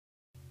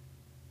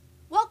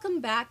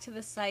Welcome back to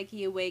the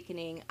Psyche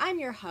Awakening. I'm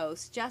your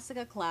host,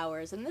 Jessica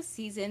Clowers, and this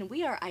season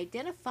we are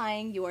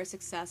identifying your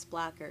success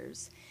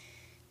blockers.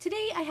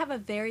 Today I have a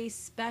very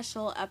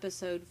special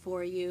episode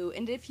for you,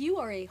 and if you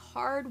are a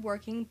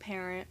hard-working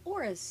parent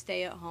or a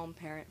stay-at-home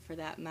parent for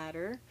that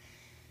matter,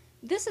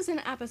 this is an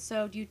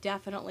episode you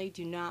definitely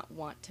do not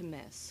want to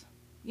miss.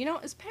 You know,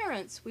 as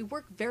parents, we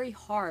work very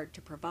hard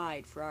to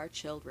provide for our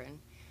children.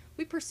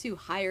 We pursue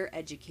higher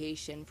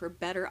education for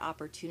better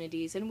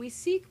opportunities, and we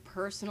seek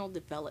personal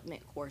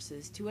development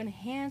courses to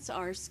enhance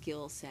our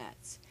skill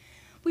sets.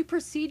 We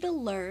proceed to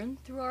learn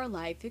through our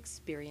life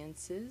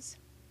experiences.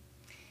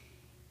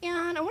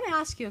 And I want to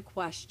ask you a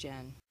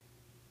question.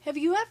 Have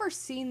you ever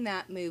seen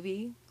that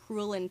movie,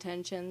 Cruel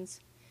Intentions,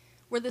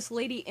 where this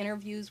lady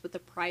interviews with a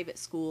private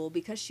school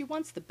because she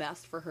wants the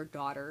best for her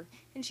daughter,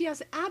 and she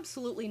has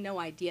absolutely no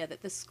idea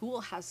that the school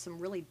has some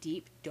really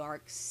deep,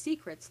 dark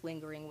secrets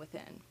lingering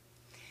within?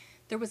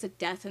 There was a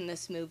death in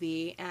this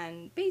movie,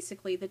 and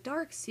basically the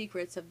dark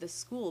secrets of the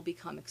school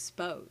become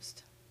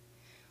exposed.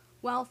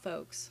 Well,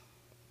 folks,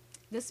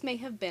 this may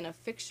have been a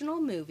fictional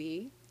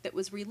movie that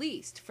was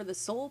released for the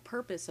sole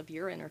purpose of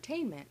your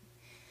entertainment.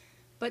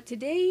 But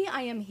today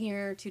I am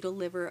here to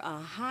deliver a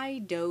high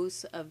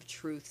dose of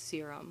truth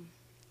serum.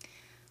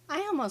 I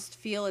almost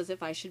feel as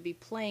if I should be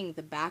playing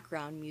the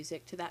background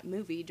music to that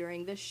movie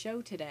during this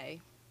show today.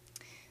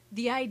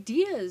 The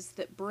ideas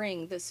that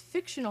bring this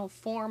fictional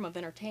form of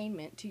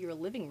entertainment to your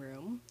living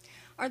room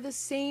are the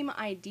same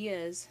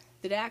ideas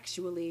that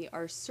actually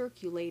are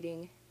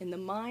circulating in the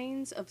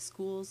minds of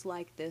schools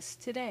like this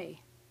today.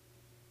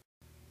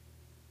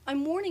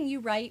 I'm warning you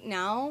right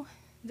now,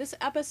 this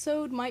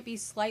episode might be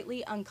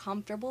slightly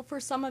uncomfortable for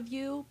some of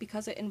you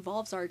because it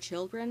involves our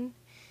children.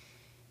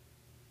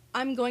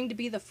 I'm going to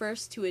be the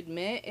first to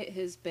admit it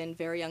has been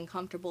very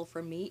uncomfortable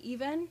for me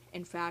even.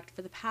 In fact,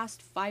 for the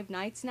past 5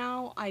 nights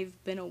now,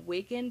 I've been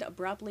awakened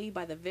abruptly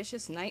by the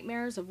vicious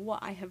nightmares of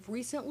what I have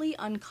recently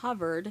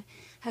uncovered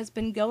has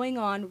been going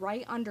on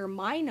right under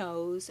my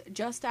nose,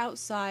 just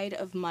outside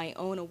of my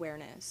own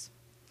awareness.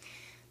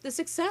 The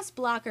success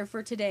blocker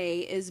for today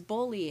is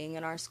bullying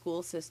in our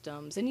school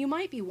systems, and you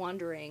might be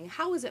wondering,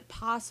 how is it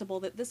possible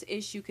that this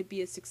issue could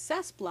be a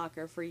success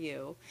blocker for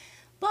you?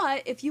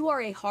 But if you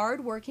are a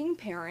hard-working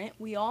parent,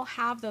 we all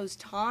have those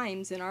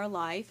times in our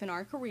life, in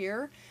our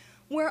career,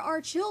 where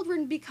our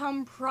children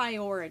become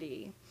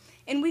priority.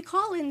 And we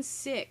call in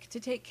sick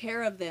to take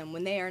care of them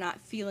when they are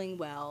not feeling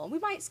well. We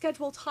might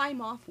schedule time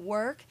off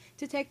work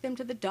to take them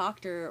to the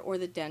doctor or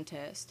the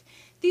dentist.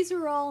 These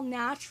are all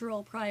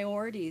natural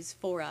priorities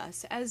for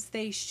us, as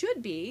they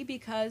should be,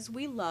 because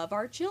we love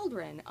our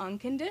children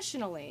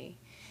unconditionally.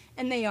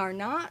 And they are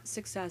not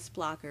success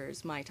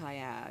blockers, might I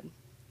add.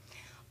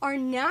 Our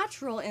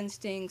natural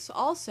instincts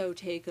also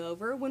take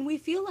over when we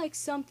feel like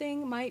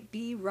something might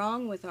be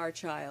wrong with our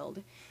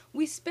child.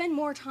 We spend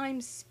more time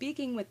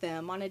speaking with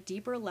them on a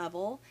deeper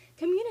level,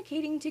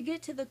 communicating to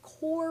get to the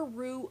core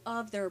root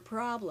of their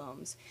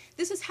problems.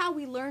 This is how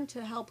we learn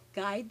to help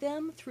guide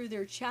them through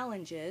their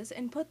challenges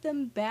and put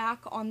them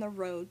back on the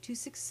road to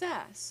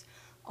success.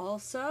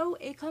 Also,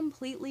 a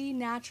completely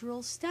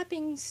natural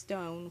stepping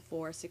stone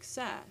for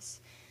success.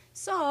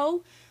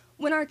 So,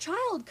 when our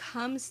child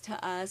comes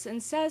to us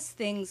and says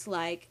things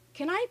like,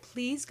 "Can I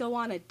please go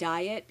on a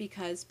diet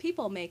because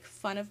people make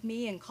fun of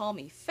me and call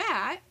me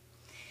fat?"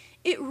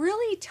 it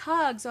really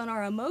tugs on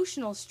our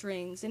emotional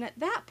strings, and at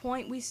that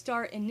point we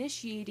start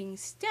initiating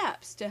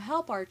steps to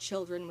help our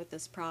children with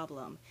this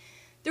problem.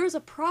 There is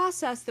a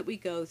process that we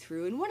go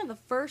through, and one of the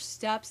first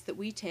steps that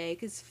we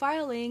take is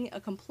filing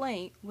a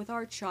complaint with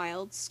our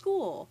child's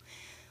school.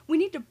 We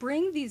need to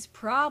bring these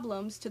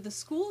problems to the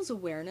school's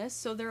awareness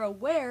so they're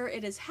aware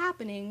it is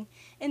happening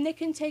and they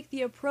can take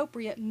the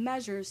appropriate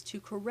measures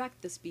to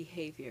correct this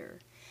behavior.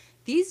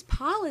 These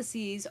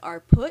policies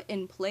are put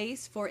in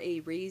place for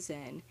a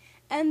reason,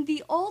 and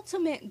the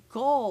ultimate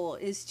goal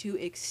is to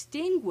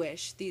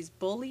extinguish these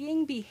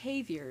bullying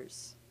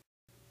behaviors.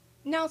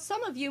 Now,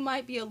 some of you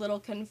might be a little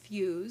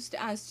confused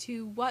as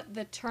to what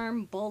the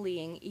term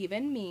bullying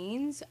even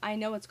means. I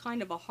know it's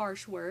kind of a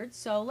harsh word,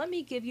 so let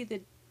me give you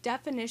the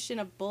definition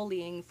of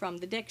bullying from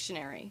the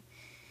dictionary.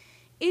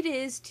 It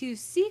is to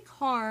seek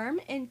harm,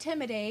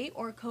 intimidate,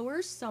 or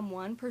coerce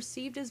someone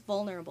perceived as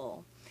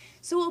vulnerable.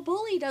 So a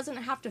bully doesn't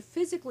have to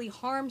physically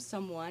harm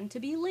someone to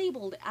be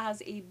labeled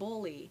as a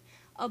bully.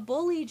 A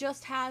bully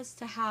just has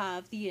to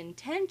have the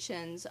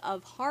intentions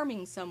of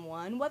harming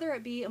someone, whether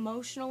it be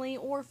emotionally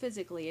or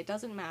physically, it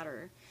doesn't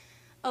matter.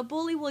 A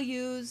bully will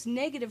use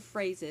negative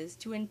phrases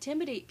to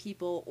intimidate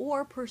people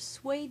or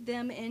persuade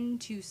them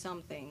into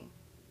something.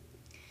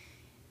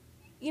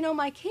 You know,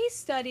 my case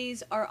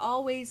studies are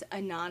always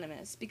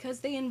anonymous because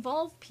they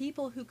involve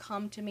people who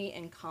come to me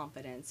in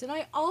confidence, and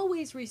I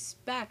always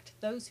respect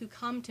those who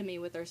come to me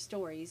with their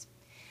stories.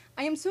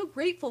 I am so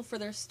grateful for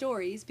their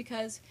stories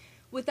because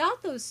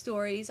without those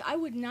stories, I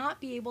would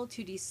not be able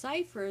to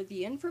decipher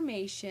the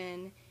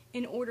information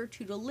in order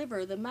to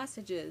deliver the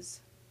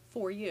messages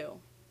for you.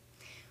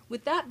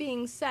 With that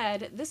being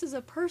said, this is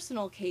a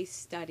personal case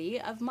study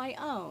of my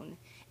own,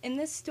 And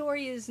this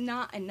story is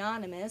not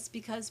anonymous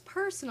because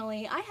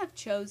personally I have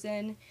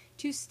chosen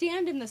to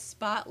stand in the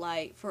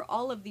spotlight for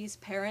all of these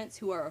parents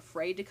who are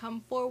afraid to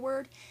come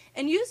forward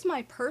and use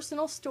my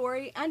personal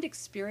story and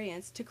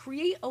experience to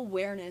create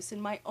awareness in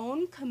my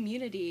own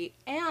community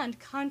and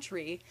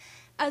country,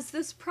 as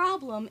this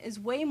problem is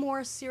way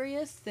more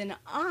serious than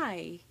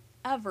I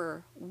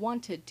ever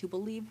wanted to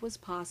believe was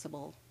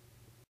possible.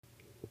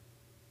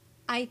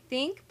 I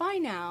think by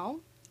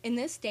now, in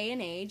this day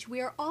and age,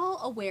 we are all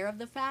aware of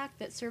the fact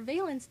that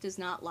surveillance does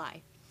not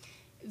lie.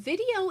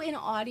 Video and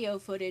audio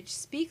footage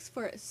speaks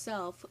for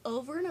itself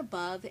over and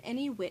above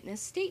any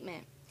witness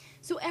statement.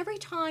 So every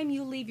time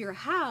you leave your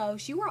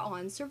house, you are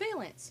on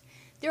surveillance.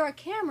 There are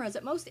cameras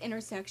at most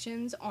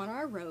intersections on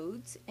our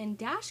roads and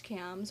dash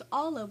cams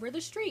all over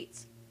the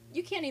streets.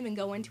 You can't even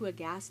go into a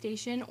gas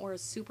station or a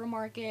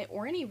supermarket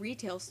or any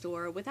retail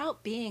store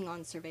without being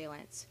on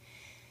surveillance.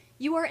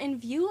 You are in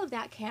view of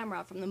that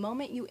camera from the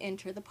moment you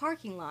enter the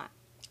parking lot.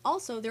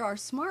 Also, there are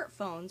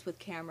smartphones with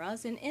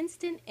cameras and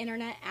instant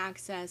internet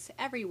access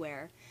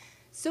everywhere.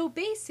 So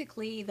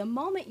basically, the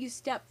moment you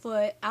step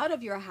foot out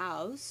of your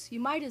house, you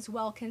might as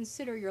well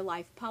consider your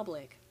life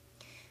public.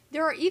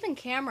 There are even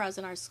cameras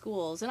in our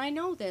schools, and I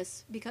know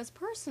this because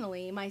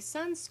personally, my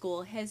son's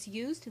school has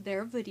used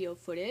their video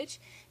footage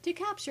to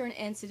capture an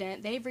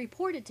incident they've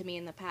reported to me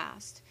in the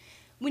past.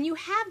 When you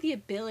have the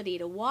ability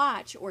to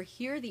watch or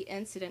hear the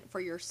incident for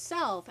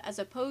yourself as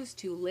opposed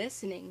to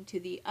listening to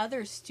the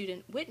other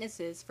student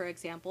witnesses, for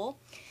example,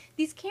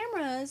 these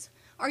cameras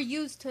are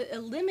used to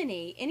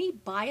eliminate any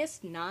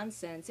biased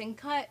nonsense and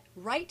cut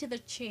right to the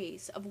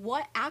chase of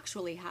what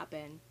actually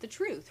happened, the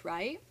truth,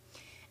 right?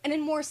 And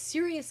in more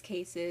serious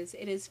cases,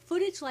 it is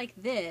footage like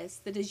this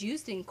that is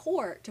used in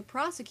court to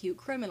prosecute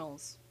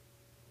criminals.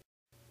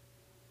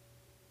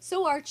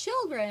 So our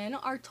children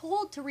are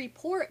told to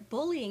report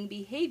bullying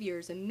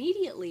behaviors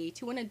immediately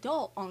to an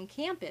adult on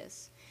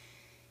campus.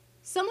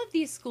 Some of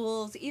these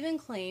schools even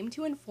claim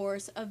to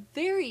enforce a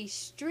very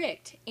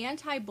strict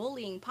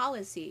anti-bullying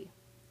policy.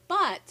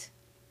 But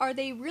are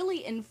they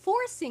really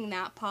enforcing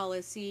that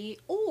policy,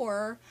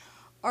 or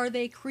are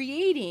they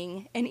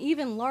creating an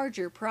even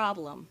larger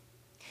problem?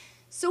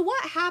 So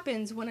what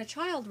happens when a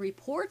child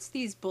reports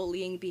these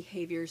bullying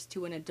behaviors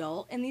to an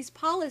adult and these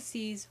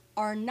policies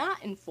are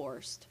not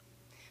enforced?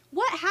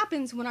 What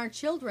happens when our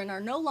children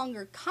are no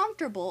longer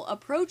comfortable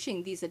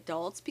approaching these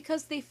adults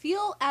because they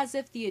feel as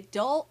if the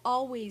adult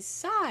always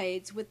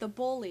sides with the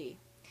bully?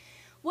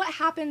 What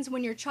happens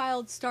when your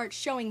child starts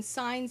showing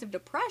signs of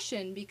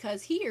depression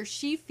because he or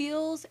she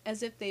feels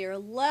as if they are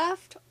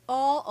left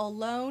all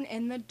alone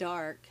in the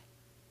dark?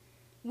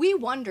 We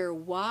wonder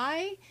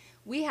why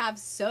we have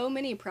so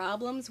many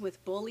problems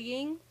with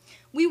bullying.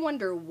 We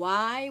wonder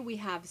why we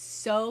have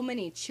so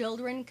many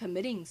children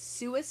committing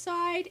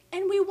suicide,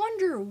 and we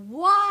wonder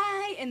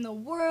why in the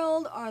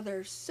world are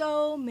there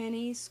so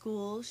many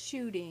school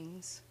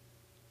shootings.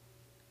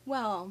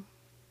 Well,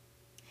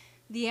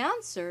 the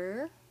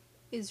answer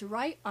is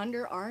right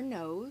under our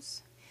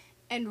nose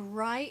and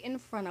right in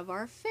front of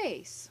our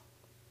face.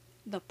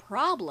 The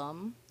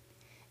problem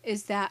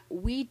is that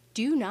we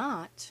do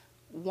not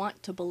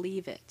want to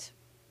believe it.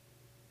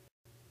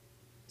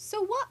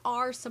 So what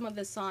are some of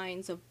the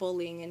signs of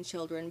bullying in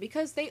children?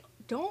 Because they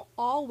don't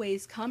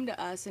always come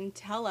to us and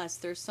tell us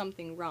there's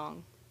something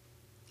wrong.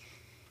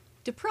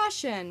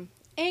 Depression,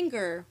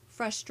 anger,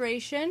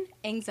 frustration,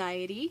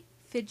 anxiety,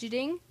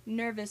 fidgeting,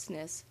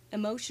 nervousness,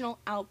 emotional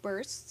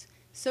outbursts,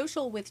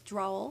 social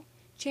withdrawal,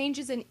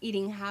 changes in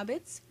eating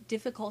habits,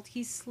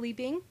 difficulty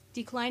sleeping,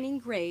 declining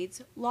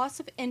grades,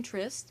 loss of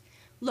interest,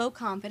 low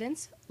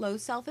confidence, low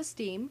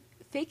self-esteem,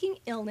 faking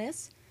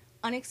illness,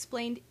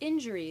 unexplained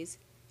injuries,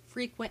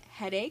 frequent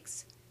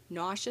headaches,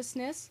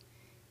 nauseousness.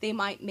 They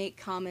might make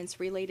comments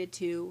related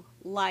to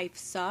life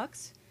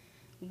sucks,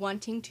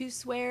 wanting to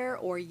swear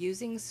or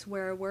using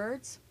swear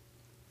words,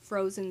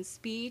 frozen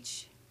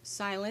speech,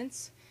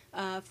 silence.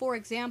 For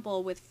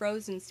example, with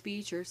frozen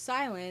speech or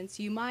silence,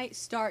 you might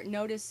start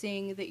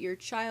noticing that your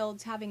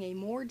child's having a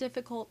more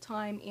difficult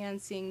time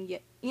answering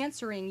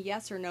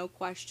yes or no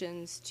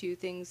questions to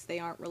things they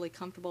aren't really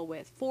comfortable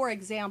with. For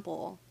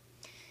example,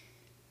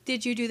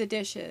 did you do the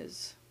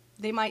dishes?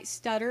 They might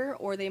stutter,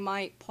 or they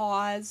might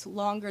pause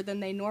longer than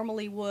they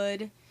normally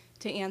would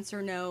to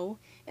answer no,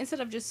 instead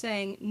of just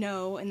saying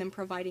no and then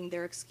providing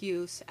their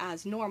excuse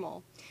as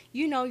normal.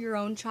 You know your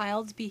own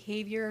child's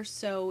behavior,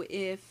 so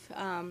if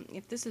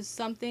this is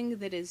something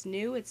that is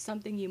new, it's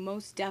something you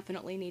most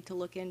definitely need to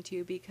look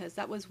into, because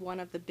that was one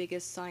of the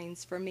biggest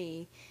signs for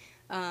me.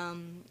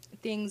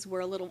 Things were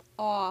a little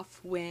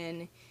off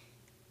when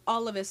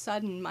all of a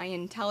sudden my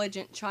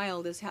intelligent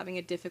child is having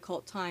a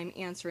difficult time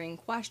answering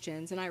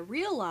questions, and I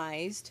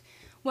realized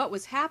what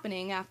was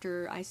happening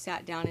after I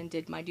sat down and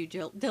did my due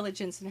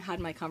diligence and had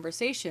my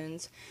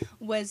conversations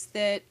was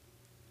that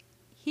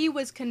he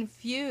was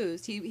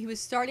confused. He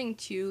was starting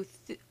to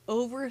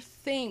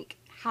overthink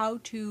how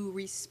to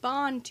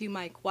respond to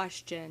my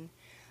question.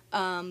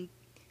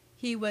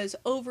 He was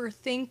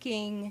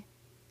overthinking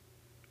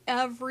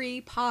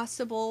every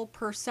possible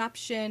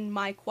perception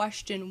my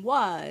question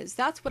was.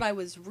 That's what I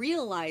was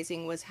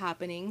realizing was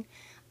happening.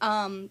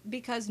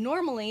 Because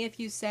normally, if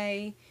you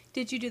say,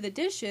 "Did you do the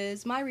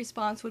dishes?" my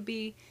response would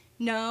be,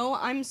 "No,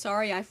 I'm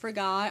sorry, I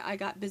forgot. I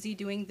got busy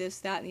doing this,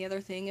 that, and the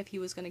other thing," if he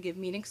was going to give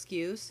me an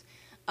excuse.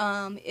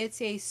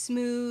 It's a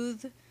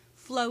smooth,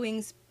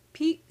 flowing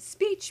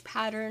speech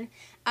pattern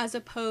as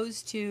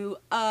opposed to,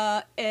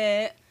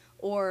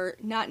 or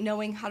not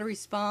knowing how to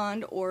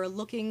respond, or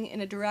looking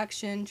in a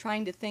direction,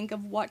 trying to think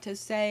of what to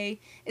say.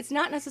 It's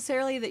not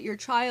necessarily that your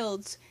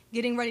child's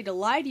getting ready to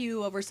lie to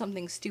you over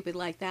something stupid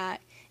like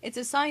that. It's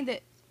a sign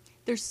that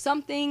there's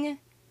something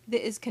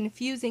that is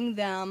confusing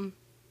them.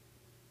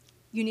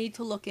 You need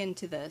to look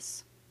into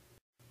this.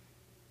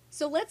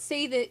 So let's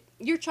say that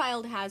your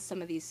child has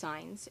some of these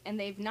signs and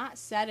they've not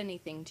said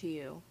anything to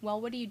you.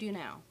 Well, what do you do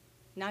now?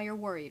 Now you're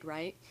worried,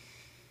 right?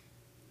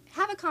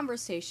 Have a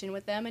conversation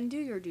with them and do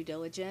your due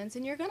diligence,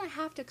 and you're going to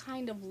have to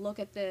kind of look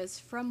at this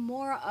from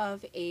more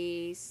of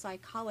a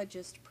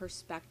psychologist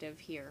perspective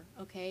here,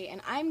 okay?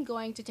 And I'm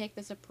going to take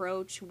this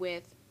approach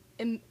with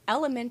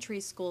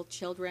elementary school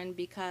children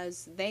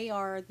because they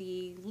are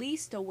the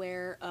least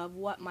aware of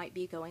what might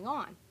be going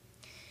on.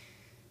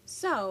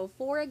 So,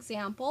 for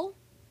example,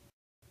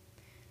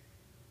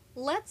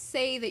 let's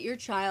say that your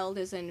child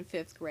is in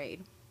 5th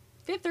grade.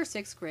 5th or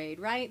 6th grade,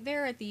 right?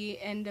 They're at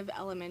the end of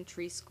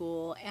elementary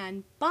school,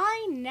 and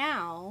by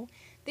now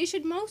they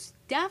should most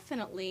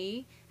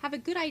definitely have a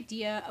good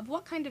idea of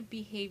what kind of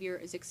behavior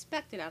is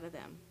expected out of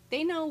them.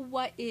 They know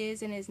what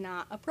is and is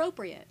not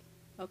appropriate,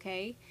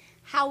 okay?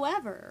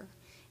 However,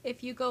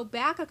 if you go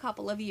back a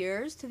couple of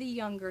years to the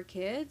younger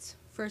kids,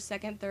 1st,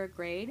 2nd, 3rd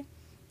grade,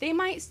 they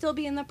might still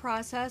be in the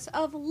process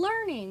of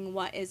learning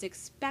what is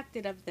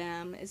expected of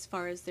them as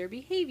far as their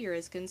behavior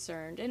is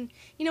concerned. And,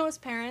 you know, as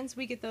parents,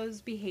 we get those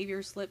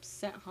behavior slips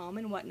sent home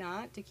and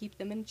whatnot to keep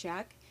them in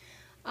check.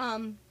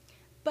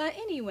 But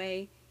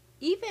anyway,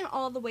 even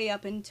all the way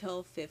up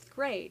until 5th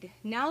grade,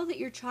 now that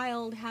your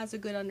child has a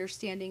good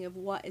understanding of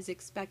what is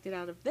expected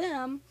out of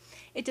them,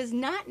 it does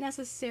not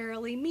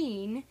necessarily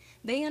mean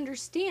they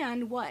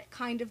understand what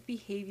kind of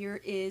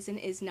behavior is and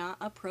is not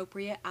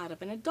appropriate out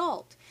of an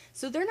adult.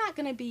 So they're not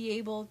going to be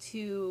able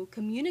to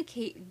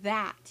communicate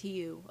that to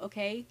you,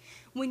 okay?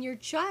 When your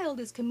child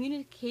is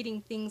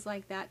communicating things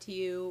like that to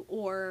you,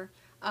 or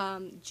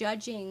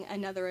judging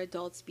another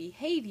adult's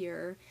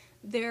behavior,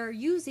 they're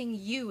using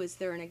you as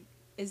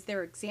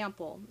their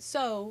example.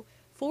 So,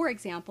 for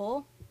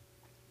example,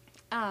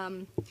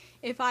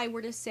 if I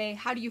were to say,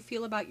 "How do you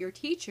feel about your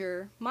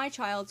teacher?" my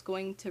child's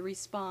going to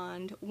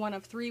respond one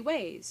of 3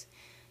 ways.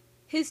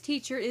 His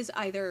teacher is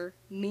either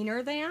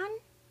meaner than,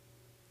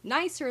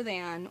 nicer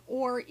than,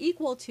 or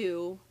equal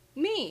to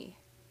me.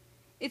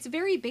 It's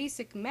very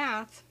basic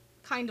math,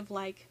 kind of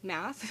like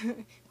math,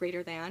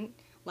 greater than,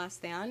 less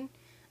than,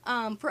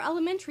 for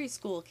elementary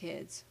school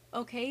kids.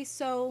 Okay,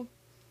 so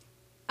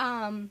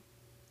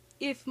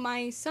if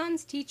my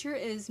son's teacher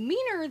is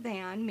meaner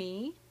than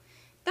me,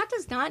 that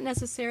does not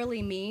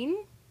necessarily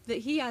mean that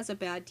he has a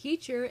bad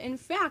teacher. In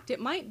fact, it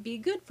might be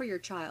good for your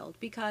child,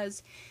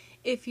 because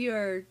if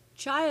your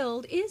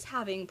child is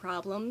having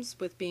problems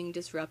with being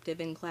disruptive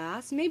in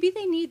class, maybe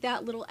they need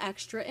that little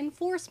extra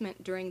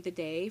enforcement during the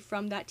day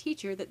from that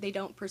teacher that they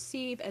don't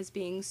perceive as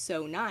being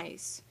so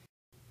nice.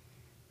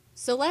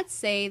 So let's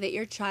say that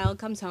your child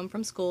comes home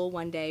from school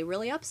one day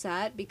really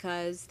upset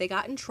because they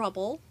got in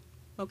trouble.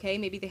 Okay,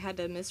 maybe they had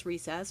to miss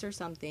recess or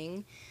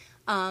something,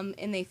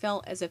 and they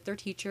felt as if their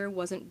teacher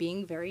wasn't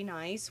being very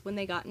nice when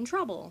they got in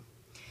trouble.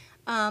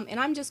 And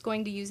I'm just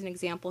going to use an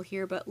example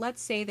here, but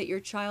let's say that your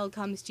child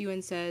comes to you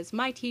and says,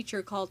 "My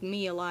teacher called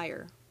me a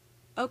liar."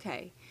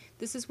 Okay,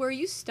 this is where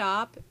you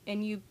stop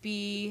and you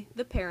be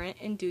the parent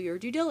and do your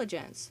due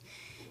diligence.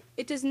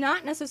 It does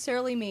not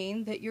necessarily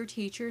mean that your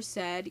teacher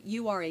said,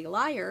 "You are a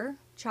liar,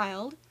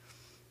 child."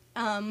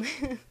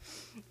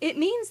 It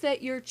means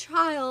that your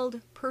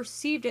child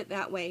perceived it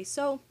that way.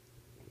 So,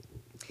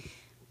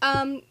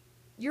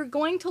 you're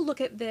going to look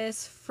at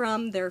this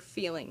from their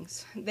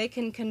feelings. They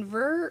can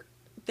convert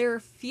their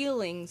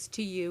feelings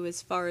to you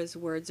as far as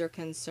words are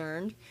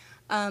concerned.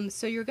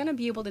 So you're going to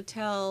be able to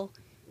tell,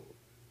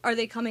 are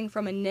they coming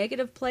from a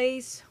negative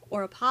place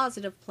or a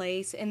positive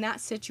place, and that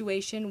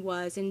situation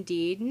was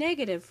indeed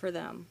negative for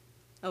them.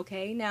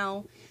 Okay,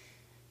 now,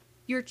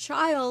 your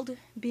child,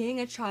 being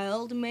a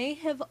child, may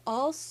have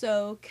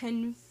also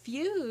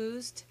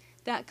confused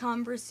that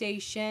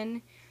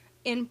conversation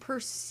and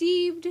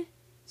perceived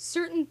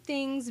certain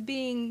things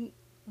being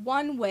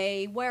one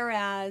way,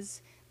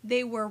 whereas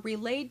they were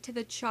relayed to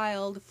the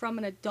child from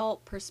an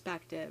adult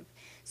perspective.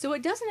 So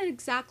it doesn't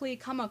exactly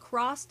come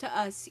across to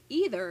us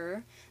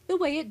either the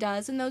way it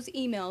does in those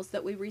emails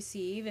that we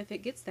receive if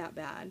it gets that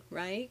bad,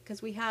 right?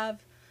 Because we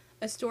have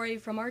a story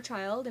from our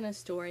child and a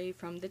story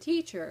from the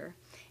teacher.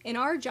 And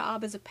our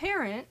job as a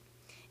parent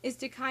is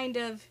to kind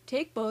of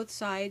take both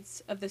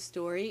sides of the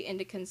story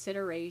into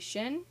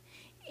consideration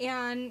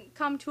and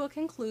come to a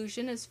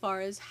conclusion as far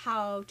as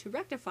how to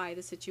rectify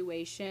the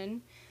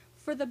situation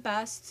for the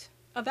best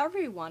of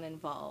everyone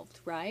involved,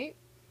 right?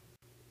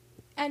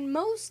 And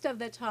most of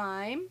the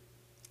time,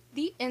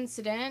 the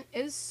incident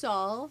is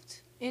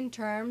solved in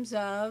terms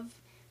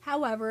of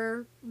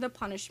however the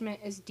punishment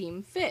is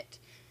deemed fit.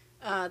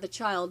 The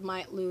child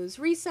might lose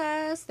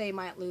recess, they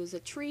might lose a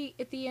treat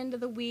at the end of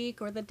the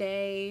week or the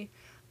day,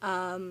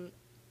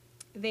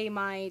 they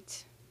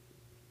might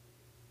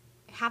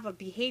have a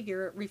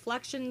behavior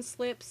reflection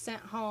slip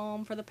sent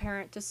home for the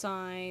parent to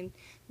sign.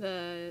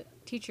 The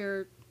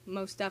teacher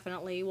most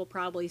definitely will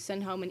probably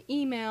send home an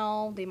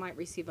email. They might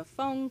receive a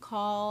phone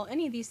call.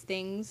 Any of these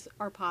things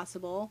are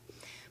possible.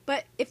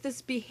 But if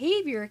this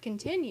behavior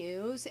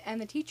continues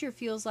and the teacher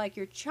feels like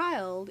your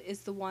child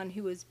is the one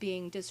who is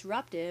being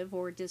disruptive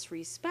or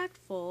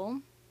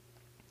disrespectful,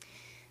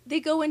 they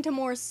go into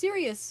more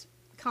serious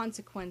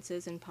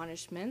consequences and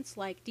punishments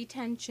like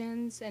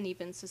detentions and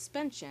even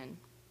suspension.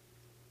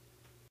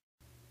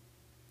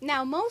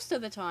 Now, most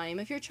of the time,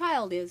 if your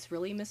child is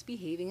really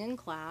misbehaving in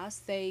class,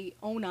 they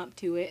own up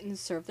to it and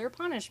serve their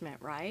punishment,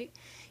 right?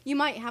 You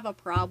might have a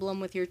problem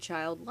with your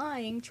child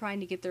lying, trying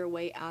to get their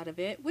way out of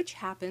it, which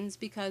happens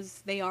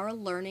because they are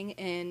learning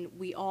and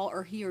we all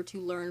are here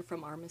to learn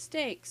from our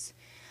mistakes.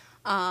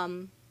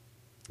 To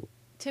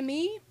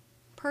me,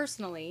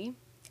 personally,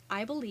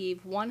 I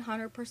believe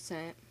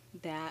 100%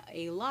 that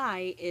a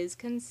lie is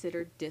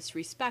considered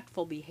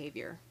disrespectful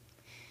behavior.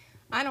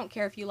 I don't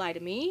care if you lie to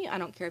me, I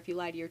don't care if you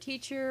lie to your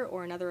teacher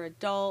or another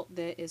adult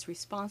that is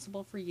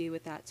responsible for you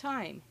at that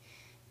time.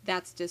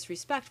 That's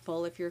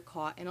disrespectful if you're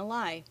caught in a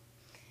lie.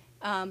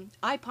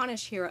 I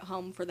punish here at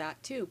home for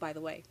that too, by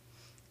the way.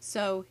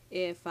 So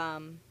if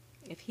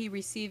he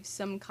receives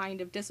some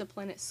kind of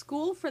discipline at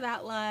school for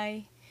that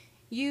lie,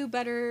 you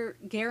better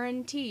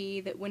guarantee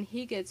that when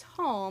he gets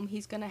home,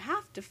 he's going to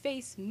have to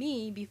face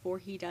me before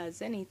he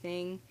does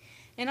anything.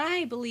 And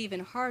I believe in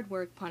hard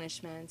work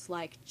punishments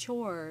like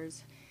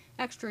chores,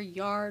 extra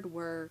yard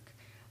work.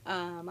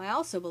 I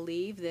also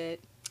believe that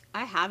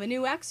I have a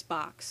new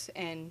Xbox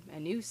and a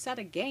new set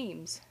of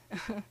games.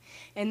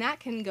 And that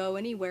can go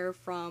anywhere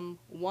from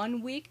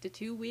 1 week to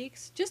 2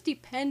 weeks, just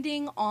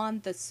depending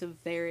on the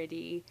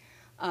severity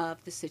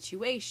of the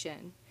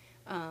situation.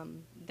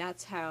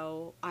 That's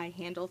how I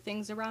handle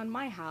things around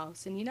my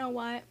house. And you know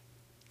what?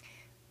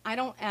 I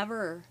don't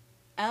ever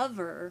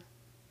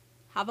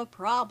have a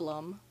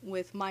problem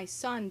with my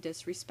son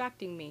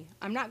disrespecting me.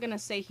 I'm not going to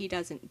say he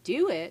doesn't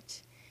do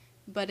it,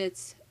 but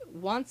it's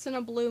once in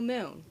a blue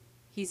moon.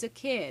 He's a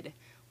kid.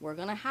 We're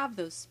going to have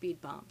those speed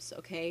bumps,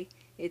 okay?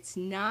 It's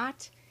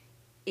not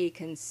a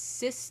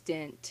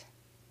consistent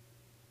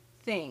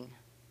thing.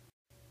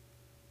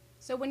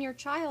 So when your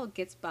child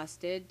gets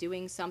busted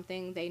doing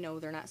something they know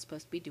they're not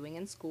supposed to be doing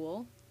in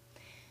school,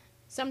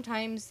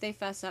 sometimes they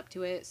fess up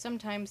to it,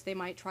 sometimes they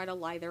might try to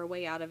lie their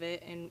way out of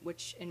it, and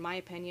which in my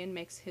opinion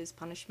makes his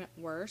punishment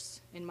worse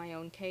in my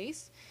own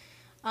case.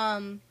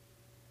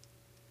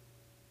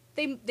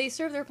 They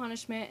serve their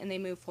punishment and they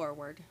move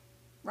forward,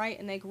 right?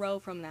 And they grow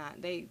from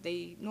that.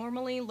 They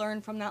normally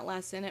learn from that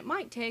lesson. It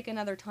might take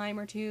another time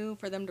or two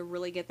for them to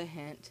really get the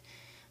hint,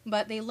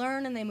 but they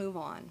learn and they move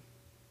on.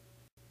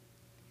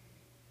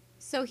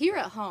 So here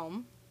at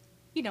home,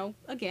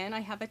 again, I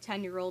have a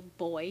 10-year-old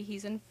boy.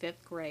 He's in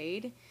 5th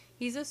grade.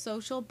 He's a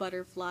social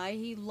butterfly.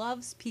 He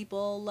loves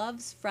people,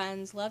 loves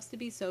friends, loves to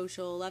be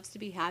social, loves to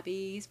be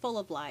happy. He's full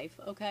of life,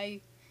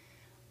 okay?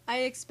 I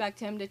expect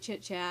him to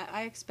chit-chat.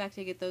 I expect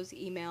to get those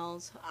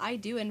emails. I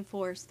do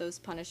enforce those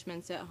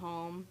punishments at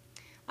home.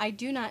 I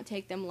do not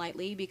take them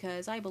lightly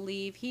because I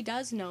believe he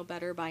does know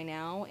better by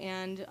now,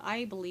 and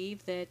I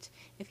believe that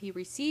if he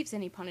receives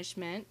any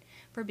punishment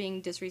for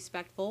being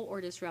disrespectful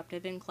or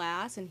disruptive in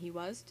class, and he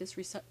was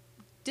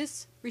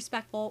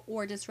disrespectful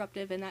or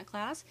disruptive in that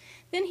class,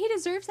 then he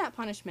deserves that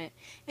punishment.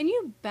 And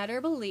you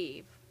better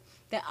believe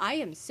that I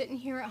am sitting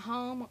here at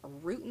home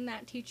rooting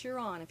that teacher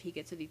on if he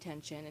gets a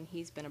detention and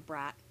he's been a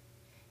brat.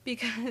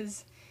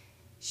 Because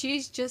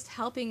she's just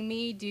helping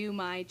me do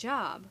my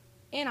job,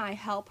 and I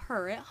help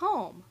her at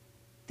home.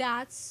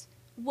 That's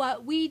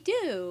what we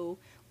do.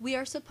 We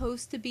are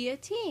supposed to be a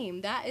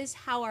team. That is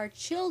how our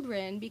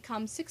children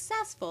become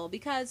successful,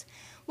 because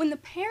when the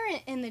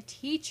parent and the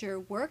teacher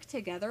work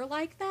together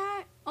like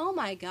that, oh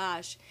my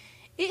gosh,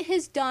 it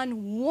has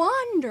done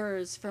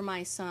wonders for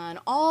my son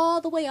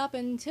all the way up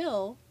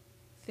until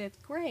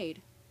 5th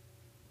grade.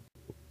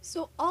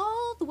 So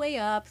all the way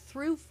up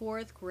through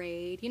 4th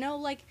grade,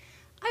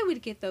 I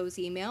would get those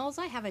emails.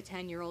 I have a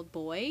 10-year-old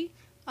boy.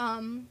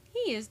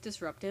 He is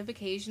disruptive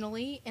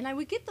occasionally, and I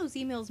would get those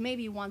emails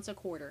maybe once a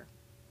quarter.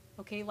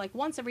 Okay, like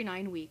once every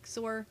 9 weeks,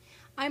 or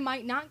I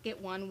might not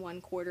get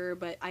one quarter,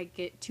 but I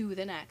get 2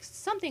 the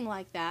next. Something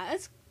like that.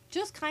 It's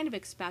just kind of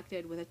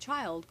expected with a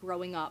child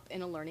growing up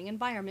in a learning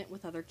environment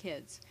with other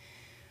kids.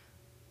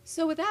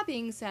 So with that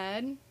being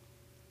said,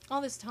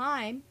 all this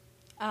time,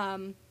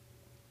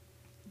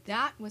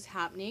 that was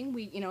happening.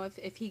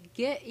 If he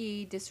get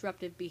a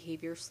disruptive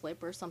behavior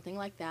slip or something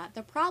like that,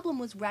 the problem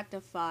was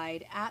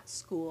rectified at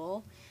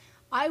school.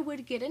 I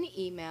would get an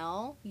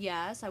email.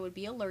 Yes, I would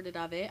be alerted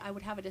of it. I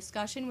would have a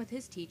discussion with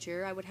his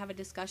teacher. I would have a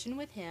discussion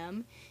with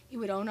him. He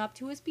would own up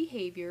to his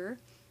behavior.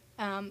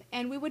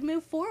 And we would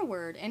move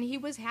forward, and he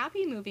was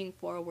happy moving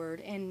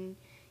forward. And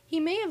he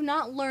may have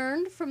not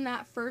learned from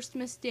that first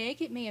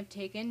mistake. It may have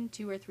taken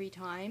 2 or 3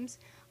 times,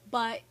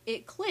 but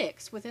it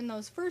clicks within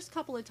those first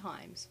couple of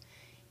times.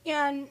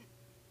 And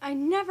I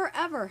never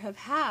ever have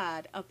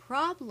had a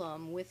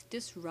problem with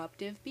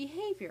disruptive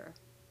behavior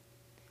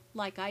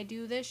like I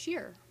do this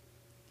year.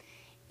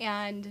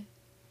 And,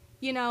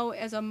 you know,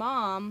 as a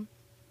mom,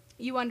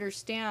 you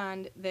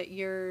understand that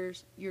your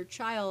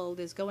child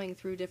is going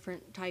through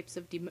different types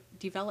of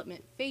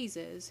development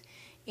phases,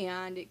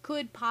 and it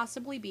could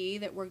possibly be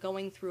that we're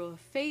going through a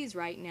phase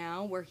right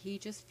now where he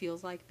just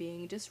feels like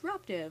being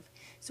disruptive.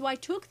 So I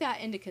took that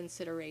into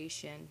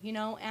consideration, you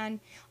know, and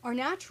our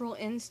natural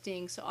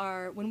instincts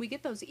are, when we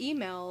get those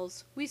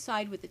emails, we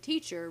side with the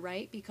teacher,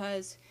 right?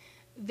 Because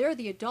they're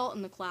the adult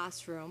in the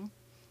classroom,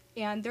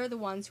 and they're the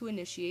ones who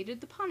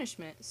initiated the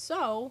punishment.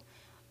 So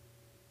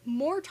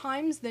more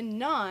times than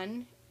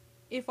none,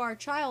 if our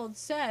child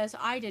says,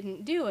 I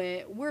didn't do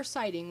it, we're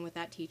siding with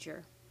that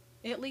teacher.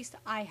 At least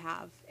I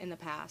have in the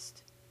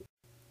past.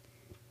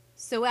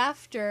 So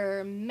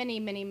after many,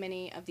 many,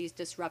 many of these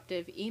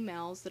disruptive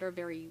emails that are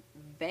very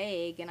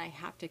vague, and I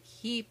have to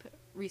keep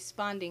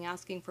responding,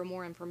 asking for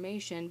more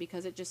information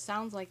because it just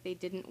sounds like they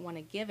didn't want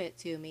to give it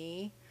to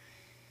me,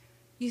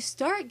 you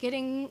start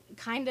getting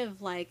kind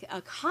of like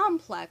a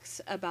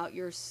complex about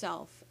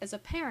yourself as a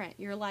parent.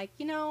 You're like,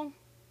 you know,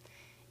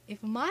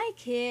 if my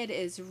kid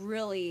is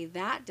really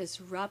that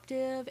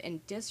disruptive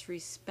and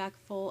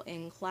disrespectful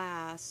in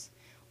class,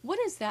 what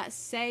does that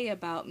say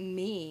about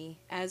me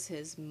as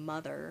his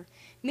mother?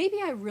 Maybe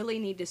I really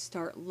need to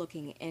start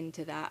looking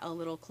into that a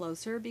little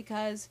closer,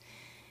 because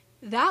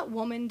that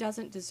woman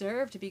doesn't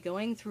deserve to be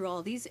going through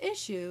all these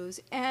issues.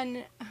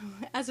 And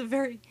as a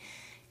very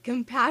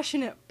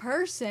compassionate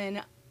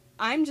person,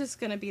 I'm just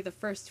going to be the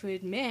first to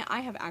admit I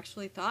have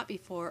actually thought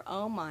before,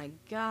 oh my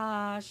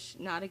gosh,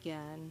 not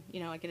again.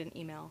 You know, I get an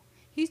email.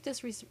 He's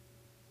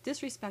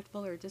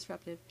disrespectful or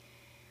disruptive.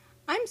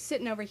 I'm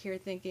sitting over here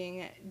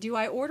thinking, do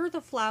I order the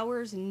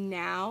flowers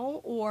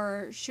now,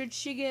 or should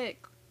she get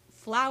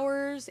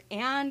flowers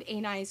and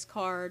a nice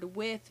card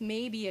with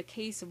maybe a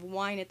case of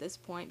wine at this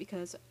point,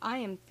 because I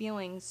am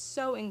feeling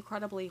so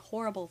incredibly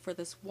horrible for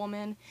this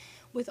woman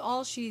with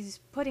all she's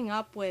putting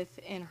up with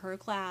in her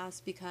class,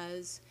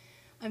 because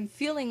I'm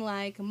feeling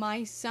like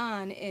my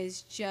son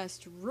is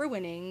just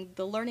ruining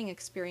the learning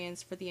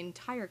experience for the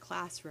entire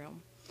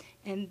classroom.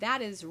 And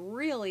that is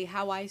really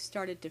how I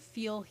started to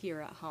feel here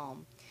at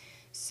home.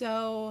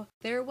 So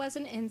there was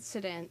an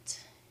incident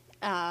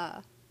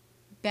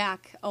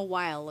back a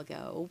while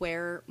ago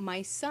where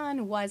my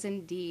son was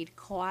indeed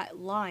caught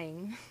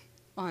lying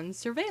on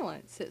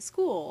surveillance at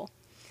school.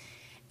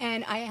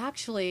 And I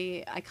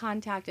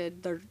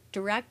contacted the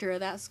director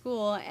of that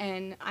school,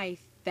 and I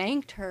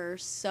thanked her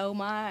so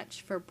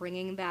much for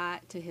bringing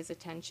that to his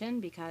attention,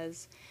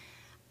 because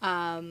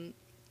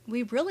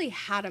we really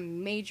had a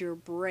major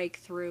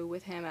breakthrough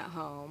with him at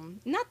home.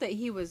 Not that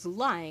he was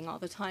lying all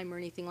the time or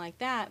anything like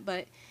that,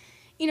 but,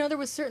 you know, there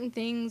was certain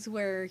things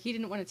where he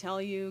didn't want to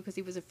tell you because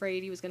he was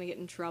afraid he was going to get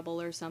in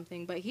trouble or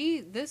something. But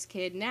this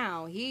kid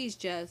now, he's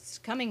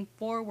just coming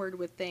forward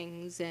with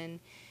things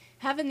and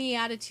having the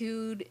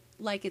attitude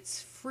like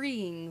it's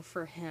freeing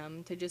for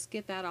him to just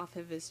get that off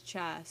of his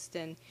chest.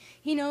 And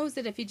he knows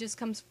that if he just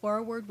comes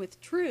forward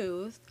with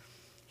truth,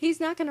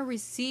 he's not going to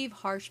receive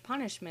harsh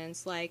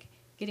punishments like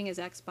getting his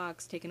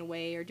Xbox taken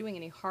away or doing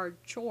any hard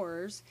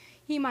chores.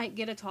 He might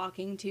get a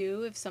talking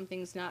to if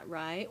something's not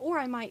right, or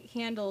I might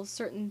handle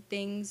certain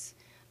things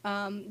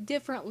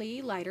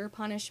differently, lighter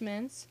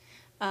punishments,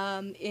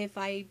 if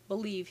I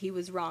believe he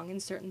was wrong in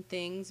certain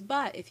things.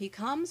 But if he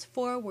comes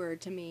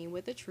forward to me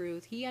with the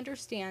truth, he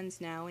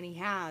understands now, and he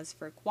has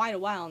for quite a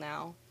while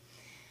now,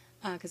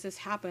 because this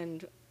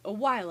happened a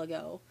while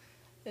ago,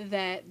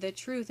 that the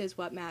truth is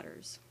what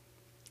matters.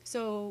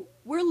 So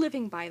we're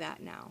living by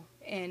that now,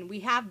 and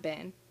we have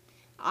been.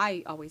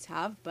 I always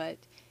have, but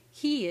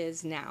he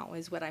is now,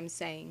 is what I'm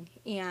saying.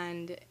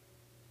 And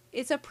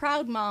it's a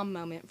proud mom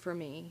moment for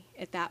me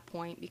at that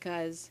point,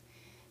 because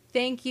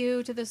thank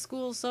you to the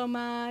school so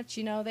much.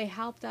 You know, they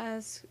helped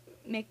us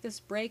make this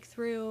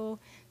breakthrough.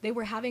 They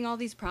were having all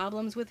these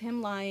problems with him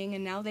lying,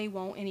 and now they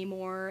won't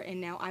anymore, and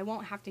now I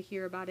won't have to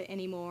hear about it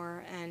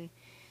anymore,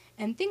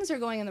 and things are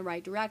going in the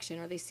right direction,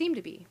 or they seem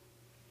to be.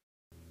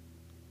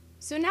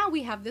 So now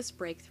we have this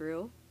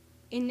breakthrough,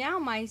 and now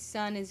my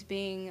son is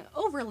being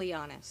overly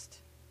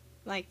honest.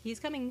 Like, he's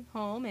coming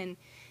home and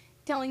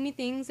telling me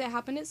things that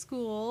happened at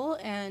school,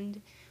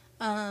 and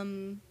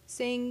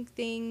saying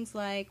things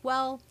like,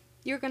 well,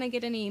 you're going to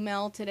get an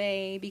email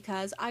today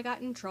because I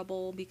got in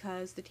trouble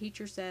because the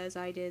teacher says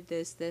I did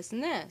this, this,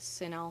 and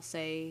this. And I'll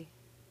say,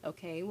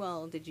 okay,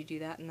 well, did you do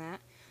that and that?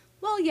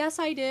 Well, yes,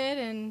 I did,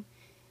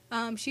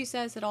 and she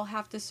says that I'll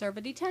have to serve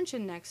a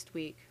detention next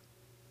week.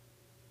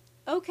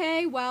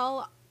 Okay,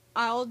 well,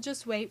 I'll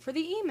just wait for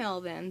the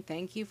email then.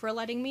 Thank you for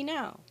letting me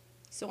know.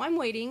 So I'm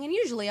waiting, and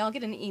usually I'll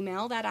get an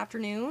email that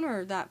afternoon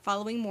or that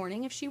following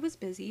morning if she was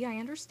busy. I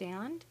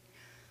understand.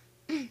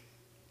 But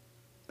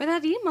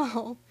that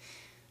email,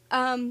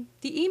 the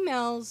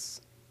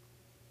emails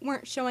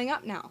weren't showing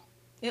up now.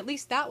 At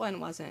least that one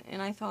wasn't.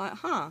 And I thought,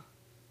 all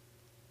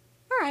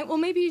right, well,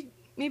 maybe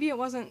it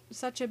wasn't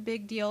such a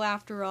big deal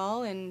after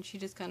all, and she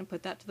just kind of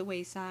put that to the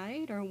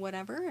wayside or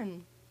whatever.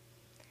 And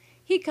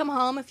he'd come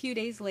home a few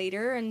days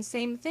later, and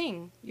same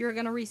thing. You're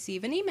going to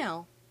receive an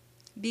email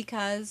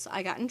because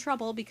I got in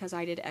trouble because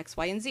I did X,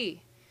 Y, and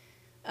Z.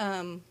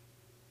 And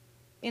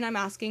I'm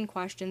asking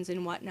questions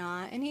and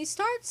whatnot, and he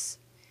starts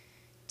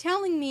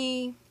telling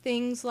me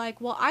things like,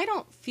 well, I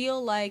don't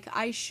feel like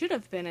I should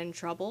have been in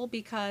trouble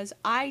because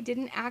I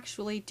didn't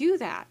actually do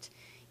that.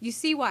 You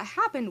see, what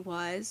happened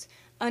was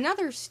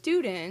another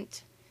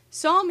student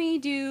saw me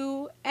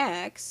do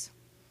X,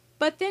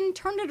 but then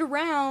turned it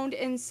around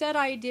and said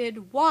I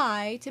did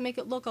Y to make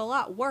it look a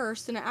lot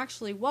worse than it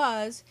actually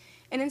was.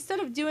 And instead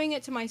of doing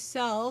it to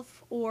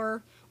myself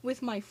or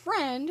with my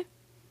friend,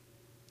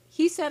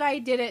 he said I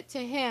did it to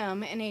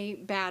him in a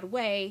bad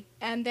way,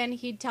 and then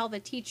he'd tell the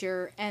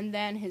teacher, and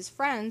then his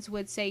friends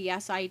would say,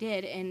 yes, I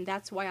did, and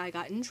that's why I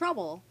got in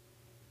trouble.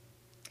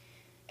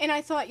 And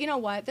I thought, you know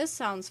what, this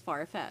sounds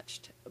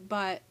far-fetched,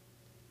 but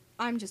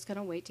I'm just going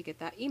to wait to get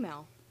that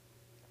email.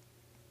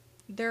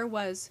 There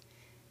was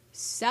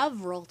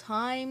several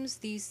times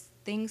these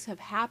things have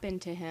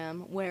happened to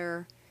him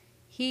where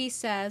he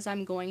says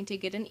I'm going to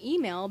get an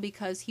email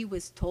because he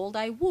was told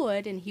I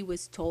would, and he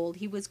was told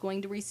he was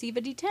going to receive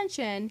a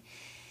detention,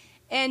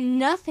 and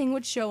nothing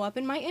would show up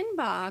in my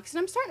inbox. And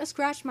I'm starting to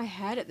scratch my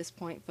head at this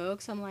point,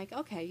 folks. I'm like,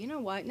 okay, you know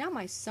what? Now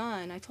my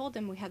son, I told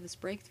him we had this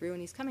breakthrough, and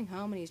he's coming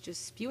home, and he's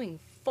just spewing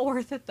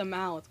forth at the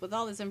mouth with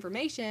all this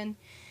information.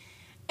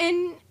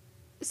 And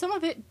some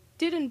of it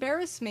did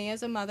embarrass me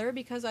as a mother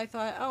because I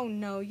thought, oh,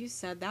 no, you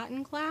said that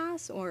in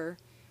class? Or,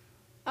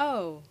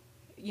 oh,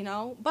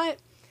 but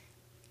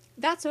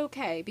that's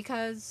okay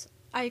because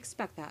I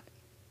expect that.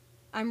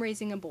 I'm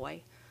raising a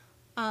boy.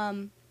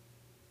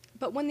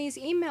 But when these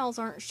emails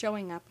aren't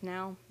showing up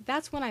now,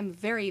 that's when I'm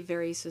very,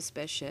 very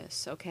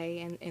suspicious,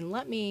 okay? And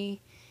let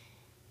me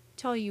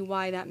tell you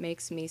why that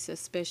makes me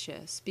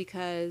suspicious,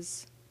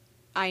 because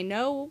I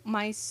know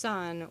my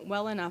son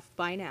well enough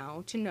by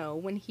now to know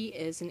when he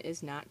is and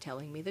is not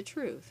telling me the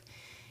truth.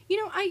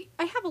 I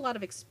have a lot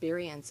of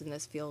experience in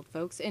this field,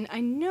 folks, and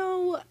I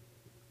know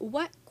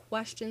what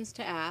questions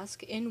to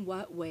ask in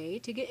what way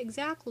to get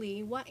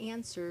exactly what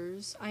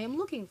answers I am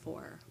looking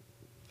for.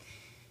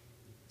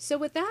 So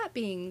with that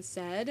being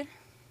said,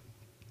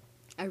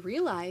 I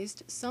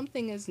realized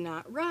something is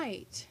not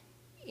right.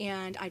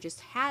 And I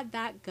just had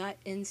that gut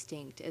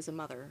instinct as a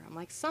mother. I'm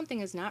like,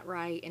 something is not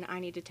right, and I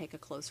need to take a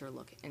closer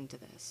look into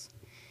this.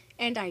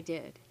 And I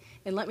did.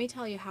 And let me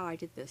tell you how I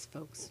did this,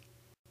 folks.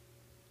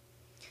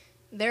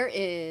 There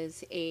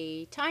is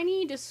a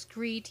tiny,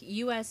 discreet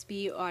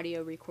USB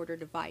audio recorder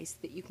device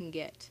that you can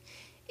get.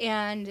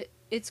 And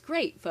it's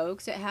great,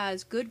 folks. It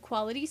has good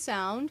quality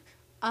sound.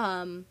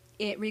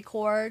 It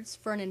records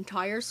for an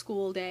entire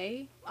school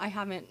day. I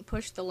haven't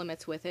pushed the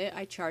limits with it.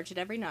 I charge it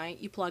every night.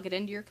 You plug it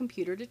into your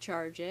computer to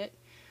charge it.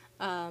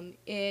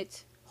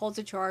 It holds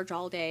a charge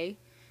all day.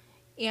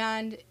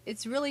 And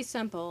it's really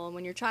simple.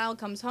 When your child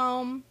comes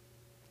home,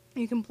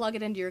 you can plug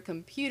it into your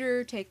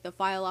computer, take the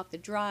file off the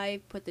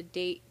drive, put the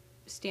date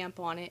stamp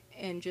on it,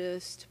 and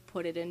just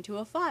put it into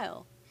a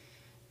file.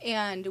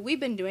 And we've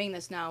been doing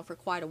this now for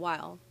quite a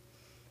while.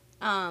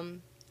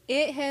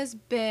 It has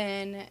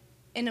been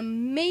an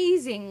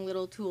amazing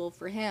little tool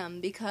for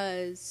him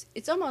because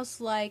it's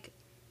almost like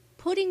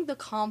putting the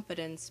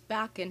confidence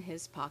back in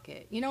his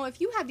pocket.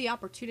 If you had the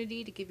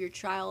opportunity to give your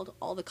child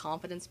all the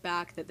confidence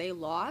back that they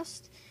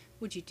lost,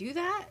 would you do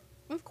that?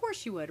 Of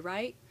course you would,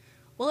 right?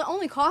 Well, it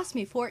only cost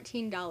me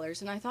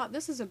 $14, and I thought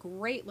this is a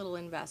great little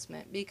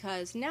investment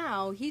because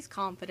now he's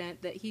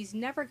confident that he's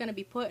never going to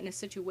be put in a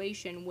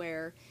situation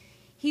where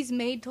he's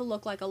made to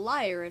look like a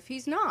liar if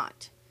he's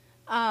not.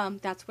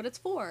 That's what it's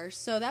for.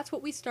 So that's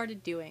what we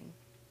started doing.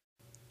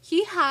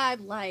 He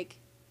had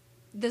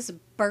this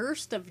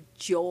burst of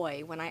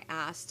joy when I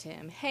asked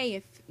him, hey,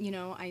 if,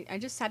 I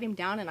just sat him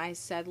down and I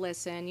said,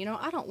 listen,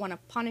 I don't want to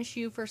punish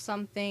you for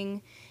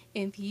something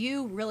if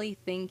you really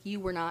think you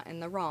were not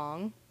in the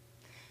wrong.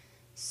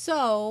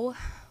 So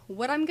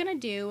what I'm going to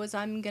do is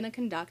I'm going to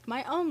conduct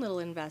my own little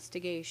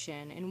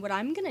investigation. And what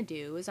I'm going to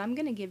do is I'm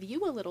going to give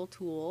you a little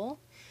tool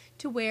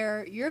to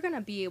where you're going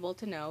to be able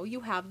to know you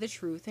have the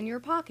truth in your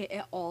pocket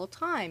at all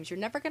times. You're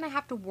never going to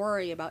have to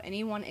worry about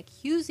anyone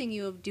accusing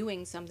you of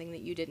doing something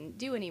that you didn't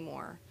do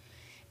anymore.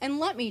 And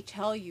let me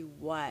tell you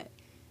what,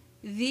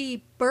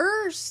 the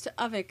burst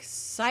of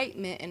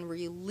excitement and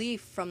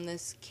relief from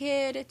this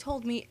kid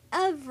told me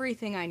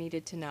everything I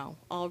needed to know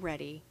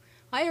already.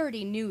 I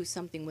already knew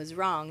something was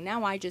wrong.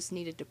 Now I just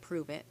needed to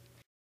prove it.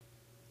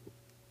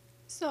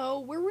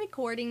 So we're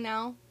recording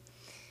now.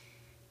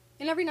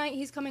 And every night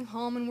he's coming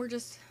home and we're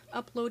just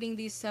uploading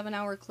these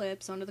 7-hour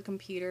clips onto the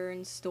computer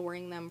and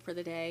storing them for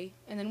the day.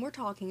 And then we're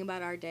talking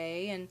about our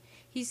day, and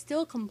he's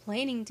still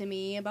complaining to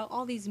me about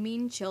all these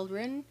mean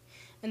children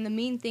and the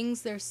mean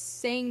things they're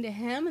saying to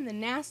him and the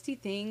nasty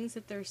things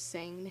that they're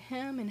saying to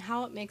him and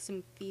how it makes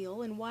him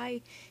feel and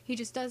why he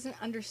just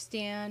doesn't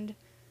understand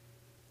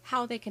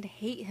how they can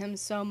hate him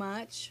so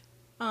much.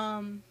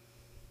 It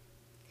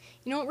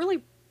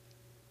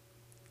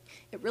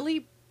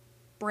really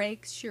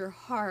breaks your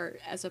heart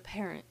as a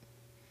parent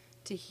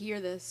to hear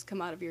this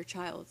come out of your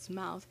child's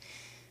mouth,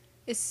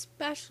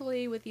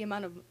 especially with the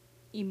amount of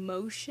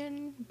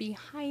emotion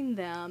behind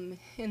them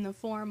in the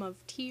form of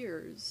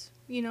tears,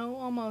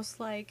 almost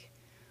like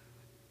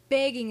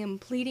begging and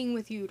pleading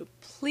with you to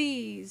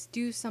please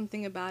do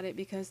something about it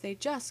because they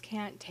just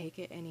can't take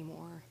it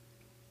anymore.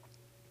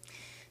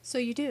 So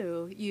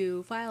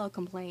you file a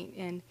complaint,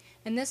 and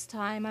this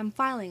time I'm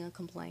filing a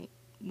complaint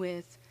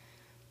with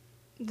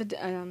the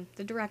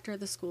director of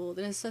the school,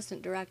 the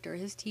assistant director,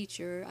 his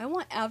teacher. I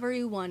want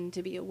everyone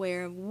to be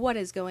aware of what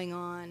is going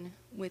on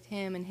with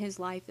him and his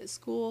life at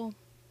school.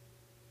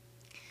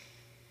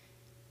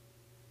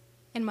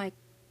 And my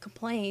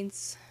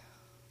complaints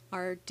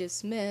are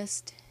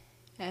dismissed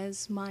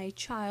as my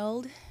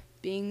child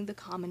being the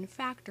common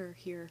factor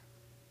here.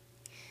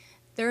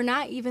 They're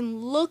not even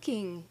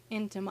looking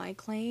into my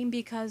claim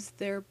because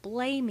they're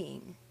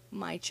blaming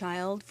my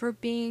child for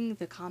being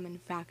the common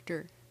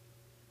factor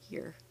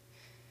here.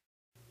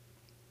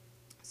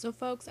 So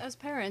folks, as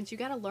parents, you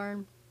gotta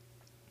learn.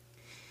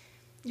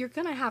 You're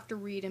gonna have to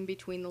read in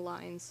between the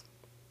lines.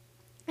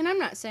 And I'm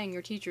not saying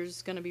your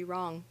teacher's gonna be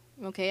wrong,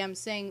 okay? I'm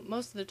saying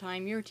most of the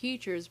time your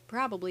teacher's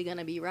probably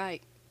gonna be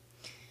right.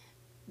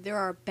 There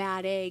are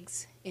bad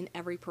eggs in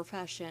every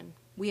profession.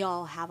 We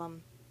all have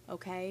them,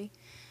 okay?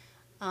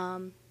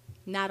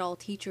 Not all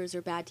teachers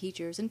are bad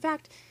teachers. In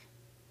fact,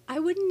 I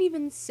wouldn't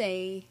even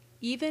say,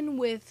 even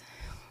with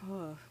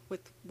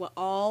what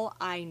all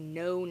I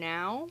know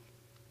now,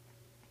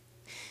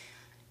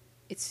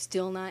 it's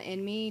still not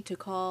in me to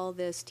call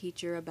this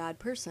teacher a bad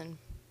person.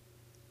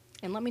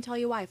 And let me tell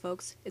you why,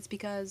 folks. It's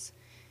because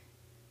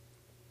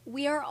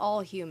we are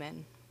all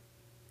human,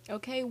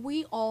 okay?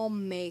 We all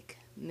make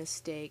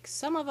mistakes.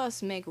 Some of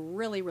us make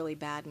really, really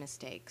bad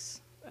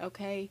mistakes,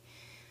 okay?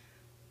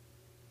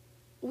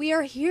 We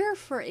are here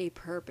for a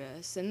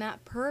purpose, and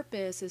that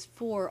purpose is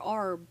for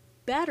our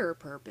better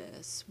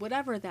purpose,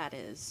 whatever that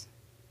is.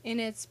 And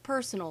it's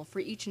personal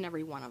for each and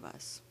every one of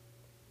us,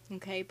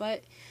 okay?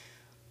 But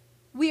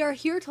we are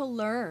here to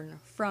learn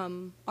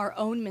from our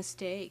own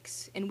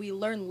mistakes, and we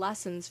learn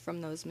lessons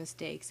from those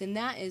mistakes, and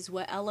that is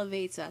what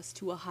elevates us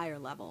to a higher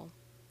level,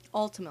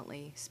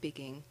 ultimately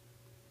speaking.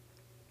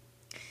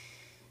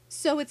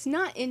 So it's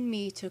not in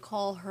me to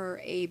call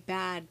her a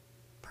bad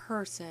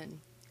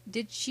person.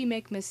 Did she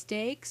make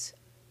mistakes?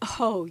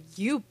 Oh,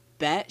 you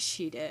bet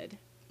she did.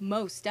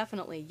 Most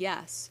definitely,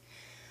 yes.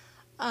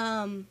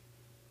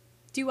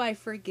 Do I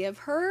forgive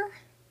her?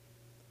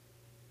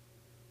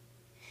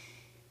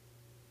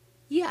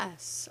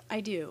 Yes, I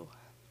do.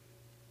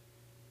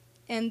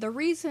 And the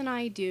reason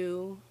I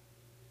do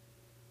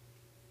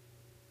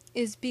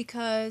is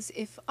because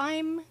if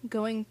I'm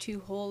going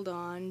to hold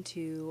on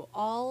to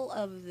all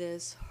of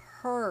this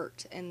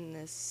hurt and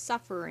this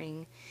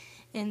suffering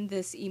and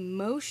this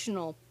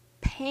emotional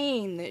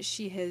pain that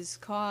she has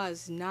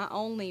caused not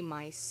only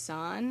my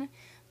son,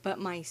 but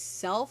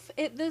myself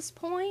at this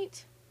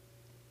point,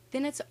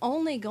 then it's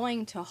only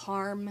going to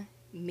harm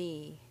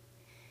me.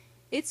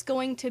 It's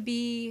going to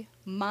be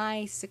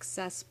my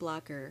success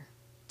blocker.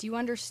 Do you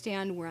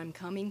understand where I'm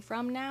coming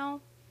from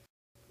now?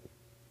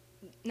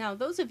 Now,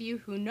 those of you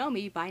who know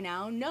me by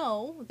now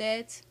know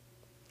that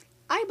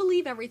I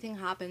believe everything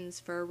happens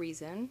for a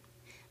reason.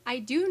 I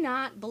do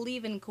not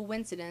believe in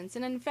coincidence,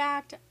 and in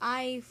fact,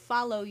 I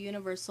follow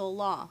universal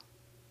law.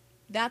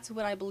 That's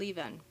what I believe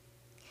in.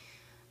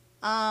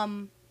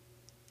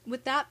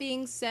 With that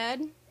being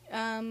said,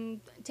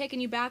 taking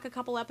you back a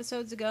couple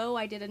episodes ago,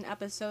 I did an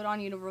episode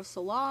on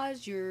universal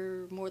laws.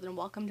 You're more than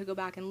welcome to go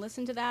back and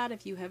listen to that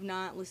if you have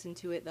not listened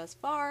to it thus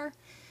far.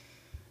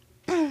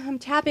 I'm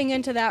tapping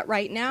into that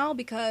right now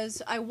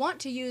because I want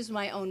to use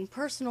my own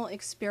personal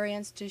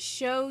experience to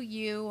show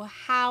you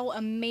how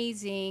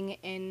amazing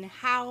and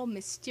how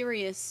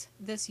mysterious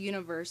this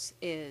universe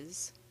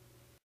is.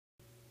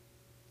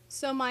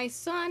 So my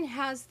son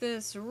has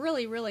this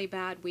really, really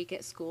bad week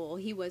at school.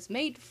 He was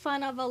made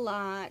fun of a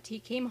lot. He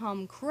came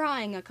home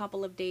crying a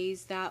couple of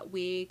days that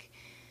week.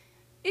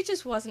 It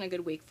just wasn't a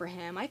good week for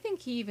him. I think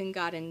he even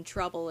got in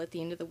trouble at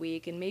the end of the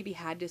week and maybe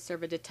had to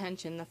serve a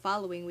detention the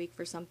following week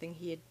for something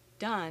he had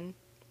done.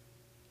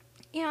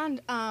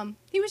 And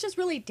he was just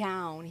really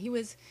down. He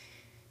was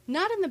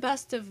not in the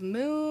best of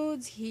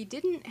moods. He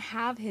didn't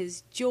have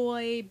his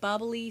joy,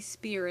 bubbly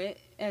spirit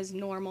as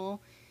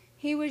normal.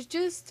 He was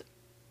just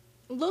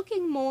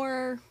looking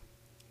more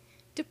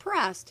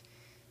depressed.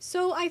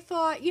 So I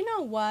thought, you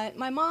know what,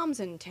 my mom's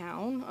in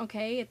town,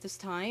 okay, at this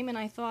time, and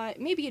I thought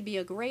maybe it'd be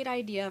a great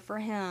idea for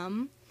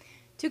him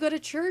to go to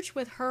church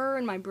with her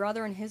and my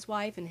brother and his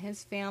wife and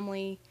his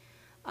family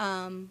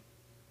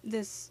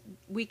this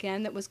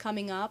weekend that was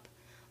coming up,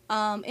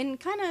 and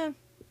kind of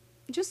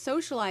just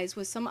socialize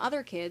with some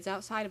other kids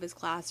outside of his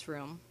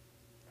classroom.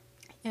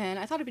 And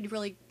I thought it'd be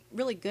really,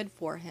 really good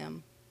for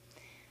him.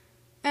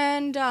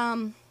 And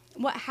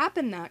what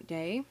happened that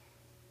day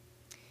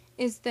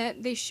is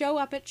that they show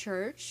up at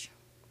church,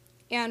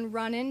 and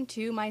run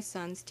into my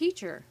son's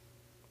teacher,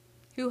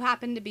 who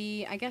happened to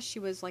be, I guess she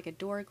was like a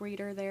door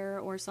greeter there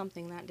or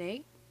something that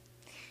day.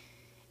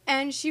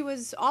 And she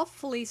was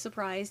awfully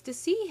surprised to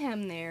see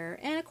him there.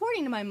 And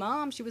according to my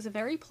mom, she was a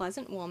very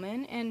pleasant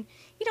woman. And,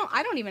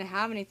 I don't even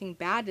have anything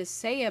bad to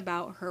say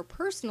about her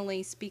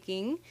personally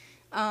speaking.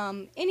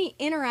 Any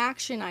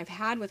interaction I've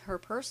had with her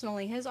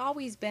personally has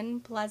always been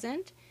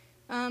pleasant.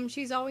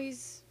 She's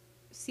always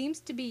seems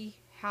to be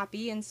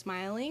happy and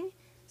smiling.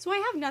 So I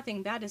have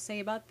nothing bad to say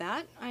about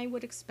that. I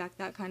would expect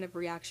that kind of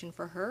reaction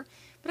for her.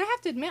 But I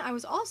have to admit, I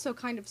was also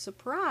kind of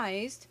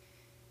surprised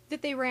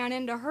that they ran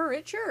into her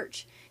at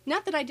church.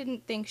 Not that I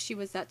didn't think she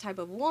was that type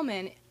of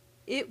woman.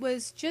 It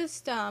was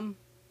just a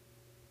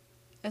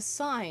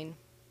sign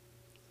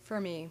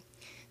for me.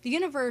 The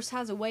universe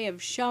has a way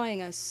of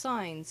showing us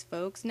signs,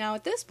 folks. Now,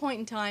 at this point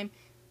in time,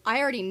 I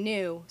already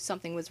knew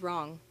something was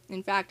wrong.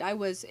 In fact, I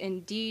was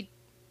indeed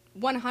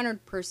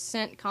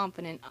 100%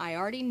 confident. I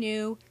already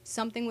knew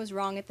something was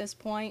wrong at this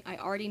point. I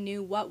already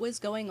knew what was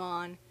going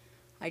on.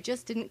 I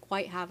just didn't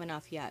quite have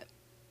enough yet.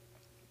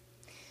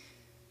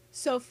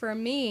 So for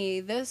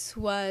me, this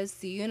was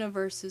the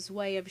universe's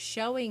way of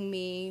showing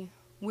me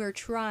we're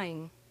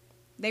trying.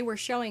 They were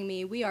showing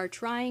me we are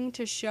trying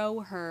to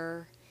show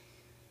her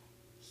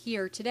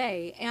here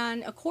today.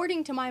 And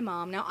according to my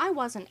mom, now I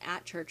wasn't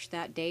at church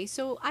that day,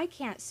 so I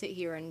can't sit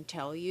here and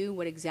tell you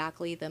what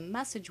exactly the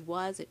message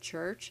was at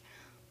church.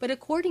 But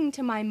according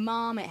to my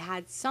mom, it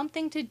had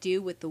something to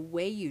do with the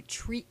way you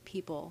treat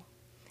people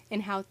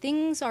and how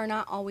things are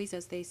not always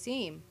as they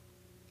seem.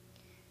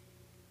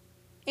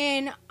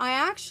 And I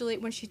actually,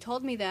 when she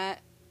told me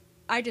that,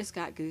 I just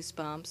got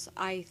goosebumps.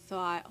 I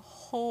thought,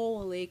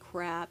 holy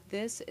crap,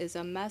 this is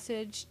a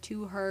message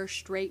to her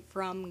straight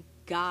from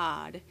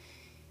God.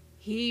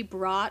 He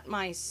brought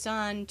my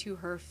son to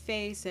her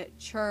face at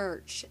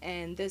church,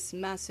 and this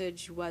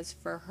message was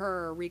for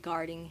her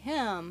regarding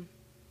him.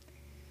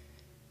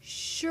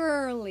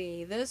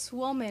 Surely this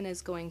woman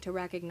is going to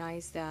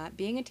recognize that.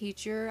 Being a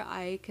teacher,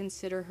 I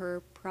consider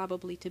her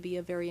probably to be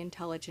a very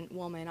intelligent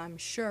woman. I'm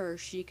sure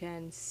she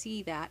can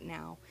see that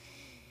now.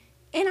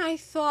 And I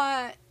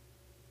thought,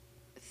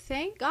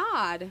 thank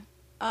God.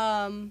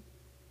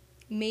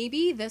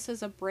 Maybe this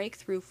is a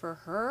breakthrough for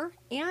her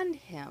and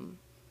him.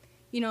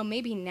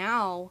 Maybe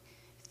now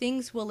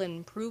things will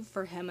improve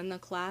for him in the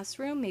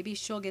classroom. Maybe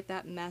she'll get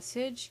that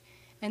message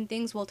and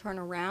things will turn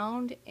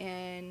around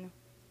and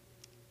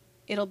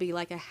it'll be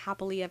like a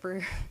happily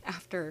ever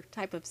after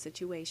type of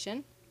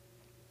situation.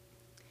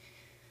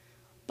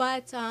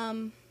 But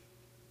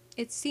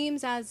it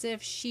seems as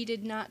if she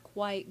did not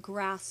quite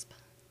grasp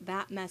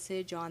that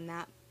message on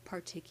that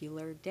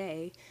particular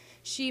day.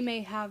 She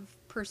may have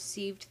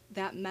perceived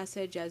that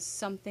message as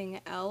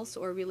something else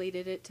or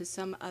related it to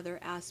some other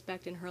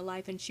aspect in her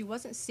life, and she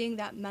wasn't seeing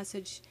that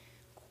message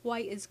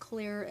quite as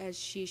clear as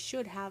she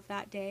should have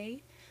that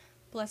day.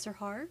 Bless her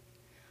heart.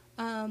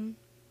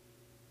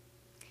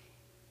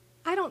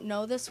 I don't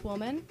know this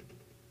woman.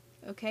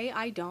 Okay,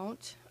 I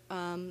don't.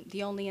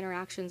 The only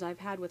interactions I've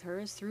had with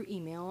her is through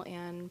email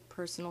and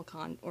personal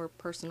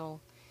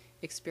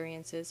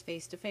experiences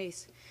face to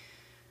face.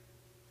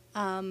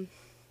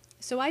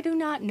 So I do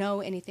not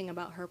know anything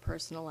about her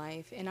personal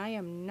life, and I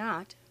am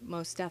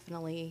most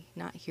definitely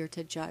not here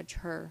to judge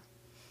her.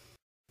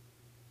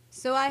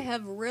 So I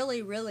have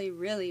really, really,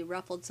 really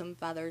ruffled some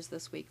feathers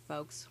this week,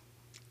 folks.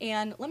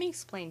 And let me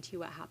explain to you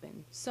what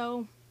happened.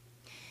 So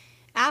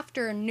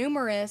after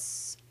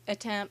numerous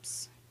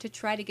attempts to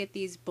try to get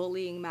these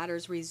bullying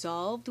matters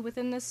resolved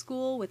within the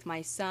school with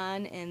my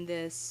son and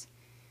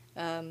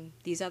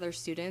these other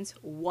students,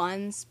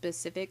 one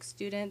specific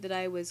student that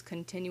I was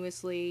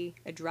continuously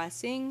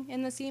addressing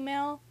in this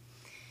email.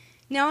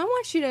 Now I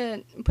want you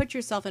to put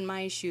yourself in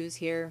my shoes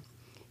here.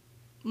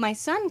 My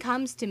son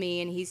comes to me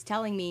and he's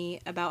telling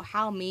me about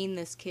how mean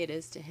this kid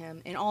is to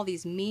him and all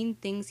these mean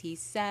things he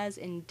says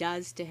and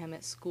does to him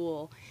at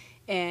school.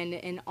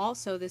 And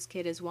also this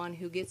kid is one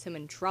who gets him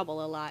in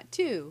trouble a lot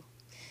too.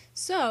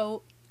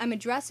 So I'm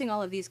addressing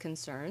all of these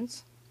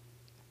concerns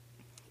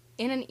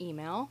in an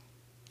email,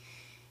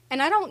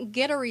 and I don't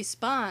get a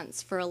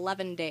response for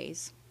 11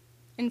 days.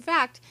 In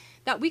fact,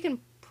 that weekend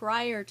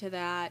prior to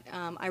that,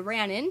 I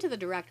ran into the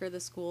director of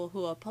the school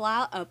who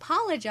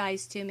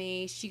apologized to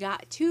me. She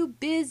got too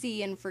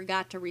busy and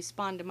forgot to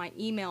respond to my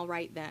email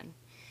right then.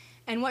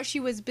 And what she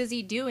was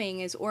busy doing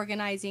is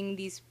organizing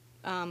these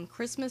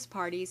Christmas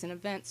parties and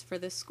events for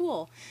the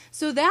school.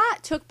 So that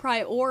took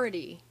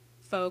priority,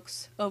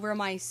 folks, over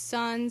my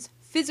son's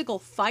physical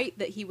fight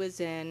that he was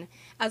in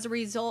as a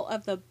result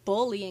of the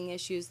bullying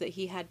issues that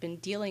he had been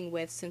dealing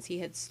with since he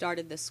had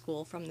started this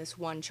school from this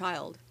one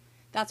child.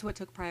 That's what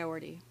took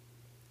priority.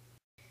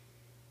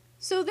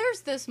 So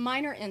there's this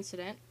minor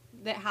incident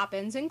that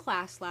happens in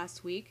class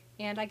last week,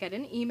 and I get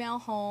an email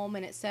home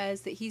and it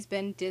says that he's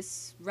been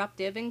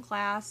disruptive in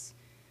class.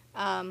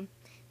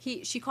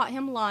 She caught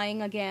him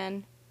lying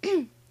again.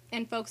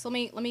 And folks, let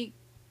me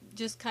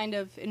just kind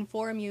of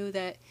inform you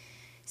that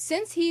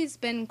since he's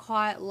been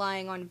caught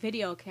lying on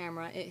video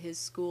camera at his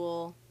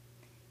school,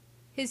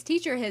 his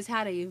teacher has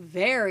had a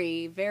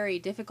very, very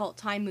difficult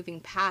time moving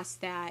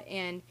past that.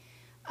 And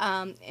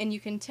you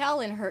can tell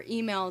in her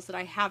emails that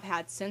I have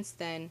had since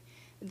then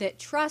that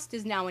trust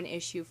is now an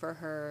issue for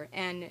her.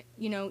 And,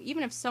 you know,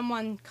 even if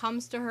someone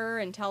comes to her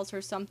and tells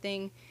her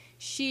something,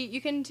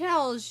 you can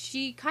tell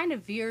she kind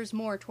of veers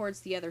more towards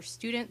the other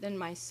student than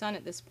my son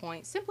at this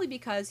point, simply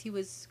because he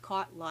was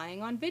caught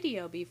lying on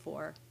video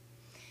before.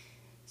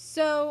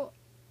 So,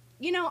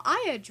 you know,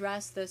 I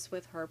address this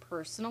with her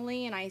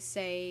personally, and I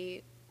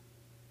say,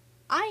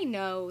 I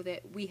know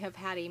that we have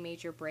had a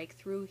major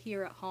breakthrough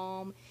here at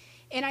home,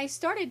 and I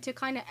started to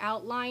kind of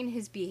outline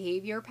his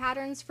behavior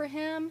patterns for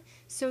him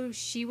so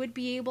she would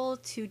be able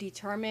to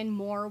determine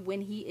more when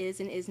he is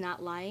and is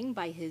not lying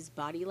by his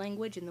body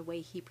language and the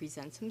way he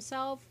presents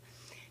himself,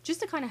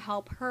 just to kind of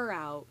help her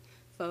out,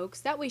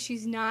 folks. That way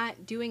she's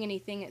not doing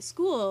anything at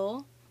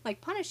school, like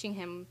punishing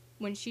him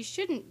when she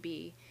shouldn't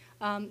be,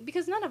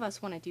 because none of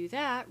us want to do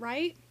that,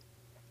 right?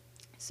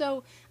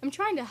 So I'm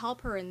trying to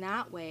help her in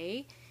that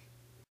way.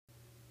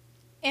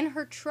 And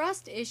her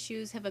trust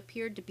issues have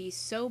appeared to be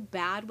so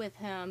bad with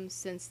him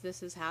since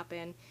this has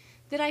happened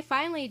that I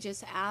finally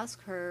just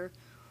ask her,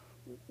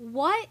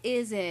 what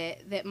is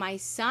it that my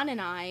son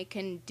and I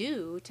can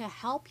do to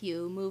help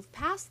you move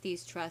past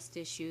these trust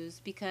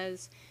issues?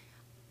 Because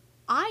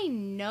I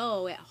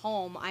know at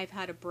home I've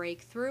had a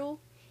breakthrough,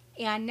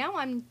 and now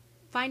I'm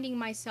finding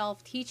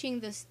myself teaching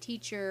this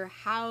teacher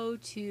how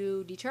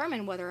to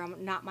determine whether or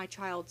not my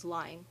child's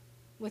lying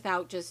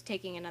without just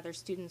taking another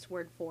student's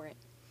word for it.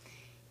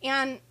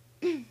 And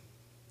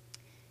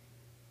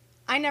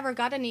I never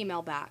got an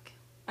email back.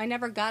 I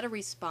never got a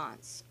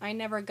response. I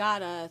never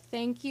got a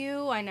thank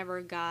you. I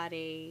never got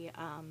a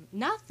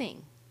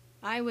nothing.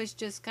 I was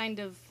just kind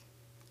of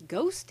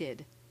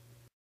ghosted.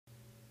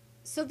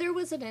 So there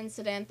was an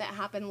incident that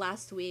happened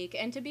last week,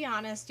 and to be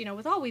honest, you know,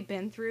 with all we've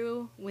been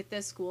through with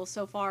this school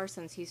so far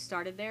since he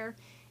started there,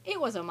 it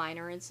was a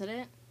minor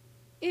incident.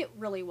 It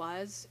really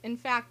was. In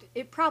fact,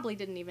 it probably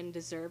didn't even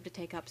deserve to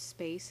take up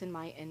space in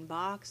my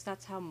inbox.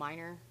 That's how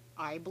minor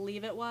I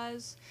believe it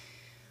was.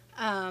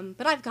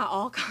 But I've got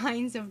all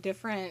kinds of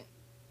different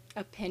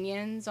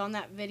opinions on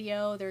that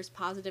video. There's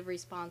positive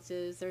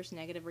responses, there's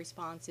negative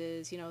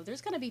responses. You know,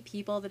 there's going to be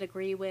people that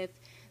agree with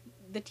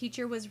the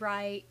teacher was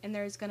right, and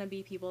there's going to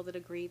be people that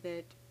agree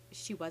that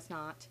she was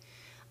not.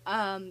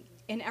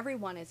 And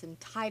everyone is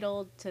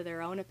entitled to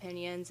their own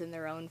opinions and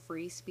their own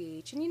free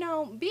speech. And, you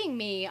know, being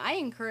me, I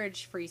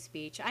encourage free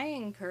speech. I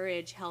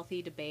encourage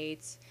healthy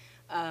debates.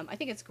 I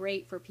think it's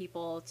great for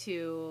people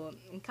to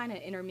kind of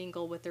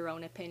intermingle with their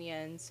own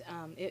opinions.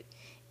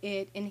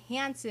 It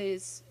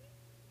enhances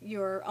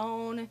your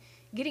own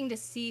getting to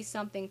see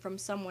something from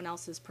someone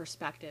else's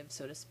perspective,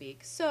 so to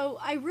speak. So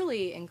I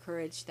really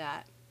encourage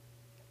that.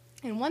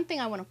 And one thing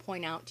I want to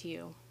point out to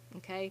you,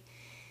 okay,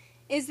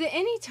 is that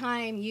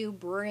anytime you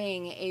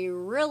bring a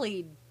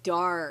really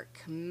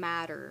dark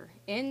matter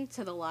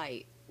into the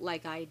light,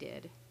 like I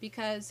did,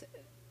 because,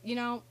 you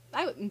know,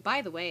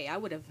 by the way, I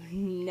would have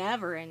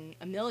never in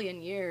a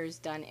million years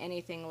done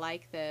anything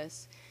like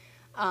this,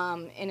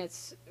 and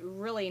it's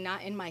really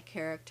not in my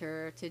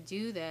character to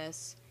do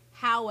this.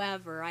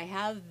 However, I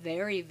have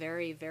very,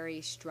 very, very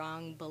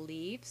strong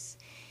beliefs,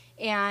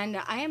 and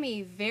I am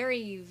a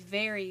very,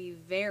 very,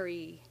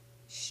 very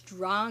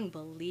strong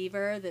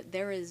believer that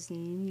there is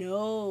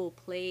no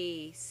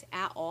place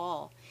at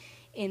all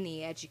in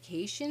the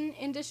education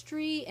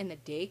industry, in the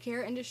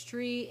daycare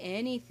industry,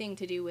 anything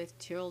to do with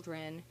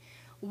children,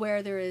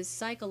 where there is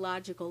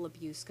psychological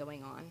abuse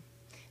going on.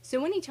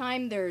 So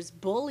anytime there's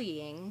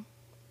bullying,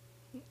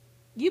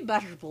 you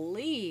better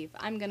believe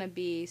I'm going to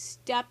be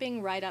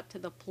stepping right up to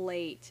the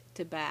plate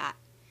to bat.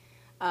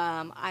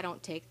 I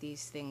don't take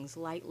these things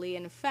lightly.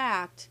 In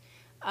fact,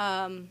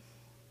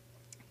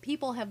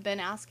 people have been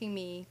asking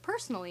me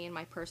personally in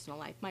my personal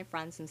life, my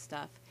friends and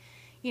stuff,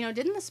 you know,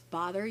 didn't this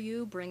bother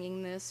you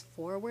bringing this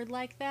forward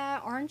like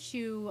that? Aren't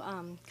you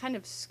kind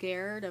of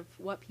scared of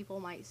what people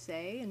might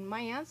say? And my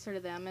answer to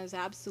them is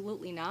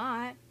absolutely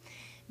not.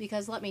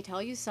 Because let me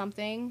tell you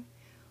something,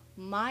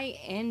 my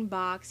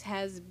inbox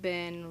has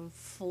been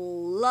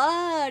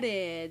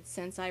flooded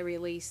since I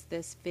released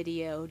this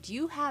video. Do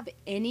you have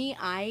any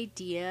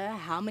idea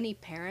how many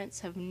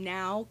parents have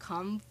now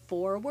come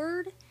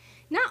forward?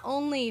 Not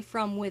only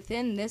from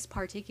within this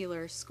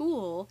particular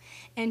school,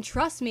 and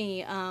trust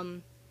me,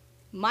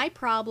 my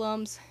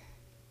problems,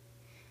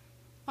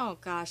 oh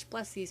gosh,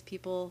 bless these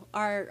people,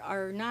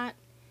 are not,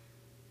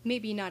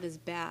 maybe not as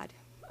bad.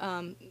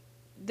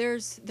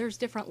 There's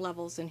different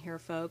levels in here,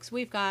 folks.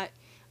 We've got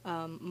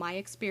my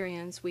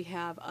experience, we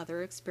have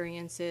other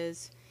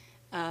experiences.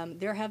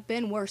 There have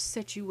been worse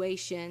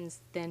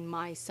situations than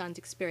my son's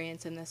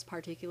experience in this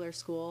particular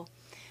school.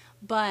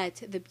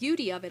 But the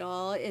beauty of it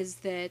all is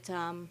that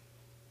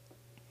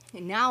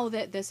now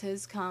that this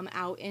has come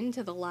out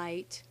into the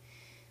light,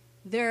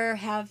 there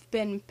have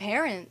been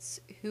parents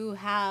who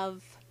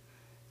have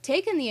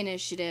taken the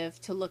initiative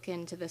to look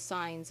into the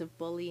signs of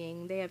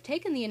bullying. They have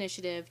taken the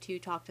initiative to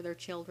talk to their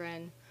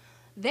children.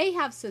 They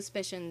have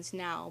suspicions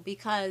now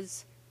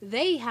because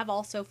they have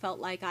also felt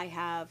like I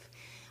have.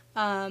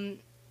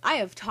 I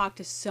have talked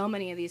to so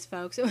many of these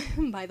folks.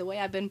 By the way,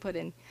 I've been put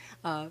in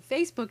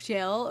Facebook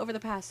jail over the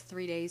past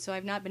 3 days, so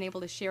I've not been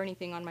able to share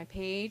anything on my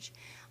page.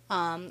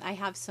 I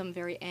have some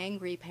very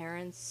angry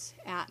parents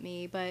at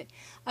me, but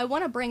I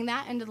want to bring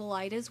that into the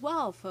light as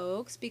well,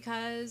 folks,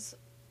 because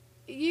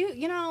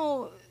you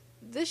know,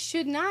 this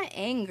should not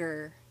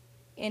anger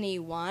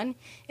anyone.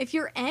 If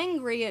you're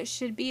angry, it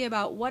should be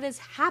about what is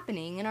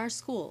happening in our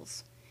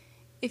schools.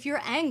 If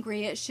you're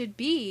angry, it should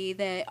be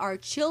that our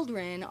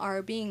children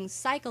are being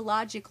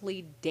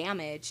psychologically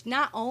damaged,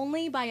 not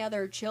only by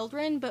other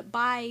children, but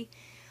by,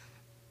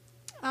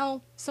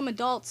 some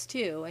adults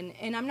too.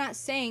 And I'm not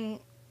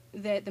saying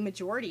that the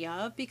majority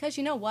of, because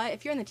you know what?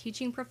 If you're in the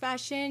teaching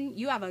profession,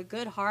 you have a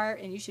good heart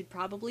and you should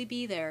probably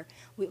be there.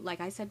 Like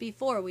I said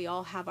before, we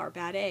all have our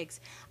bad eggs.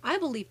 I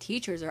believe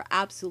teachers are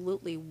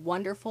absolutely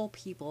wonderful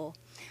people.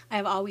 I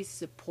have always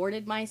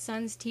supported my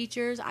son's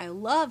teachers. I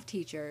love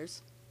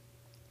teachers.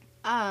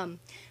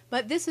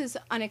 But this is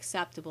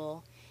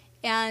unacceptable.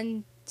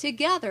 And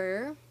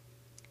together,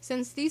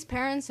 since these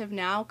parents have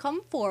now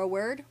come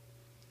forward,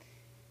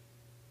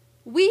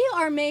 we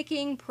are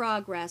making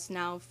progress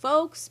now,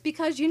 folks,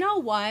 because you know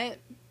what?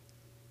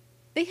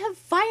 They have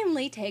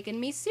finally taken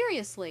me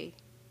seriously.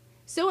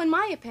 So in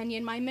my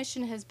opinion, my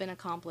mission has been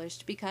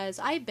accomplished because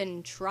I've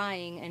been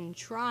trying and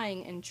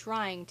trying and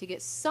trying to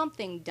get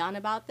something done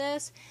about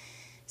this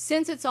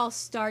since it's all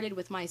started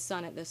with my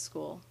son at this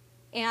school.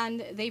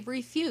 And they've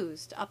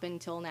refused up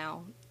until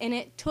now. And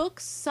it took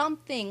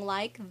something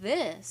like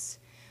this,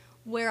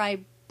 where I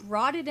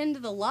brought it into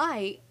the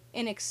light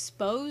and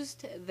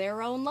exposed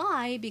their own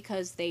lie,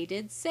 because they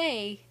did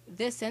say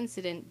this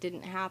incident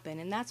didn't happen,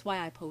 and that's why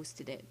I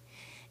posted it.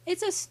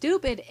 It's a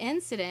stupid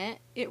incident,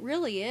 it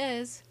really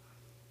is,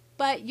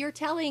 but you're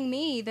telling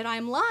me that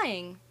I'm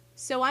lying.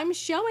 So I'm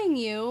showing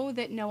you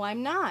that no,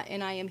 I'm not,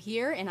 and I am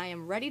here and I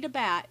am ready to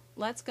bat.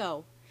 Let's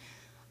go.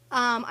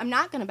 I'm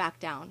not going to back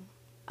down.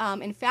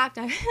 In fact,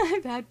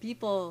 I've had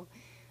people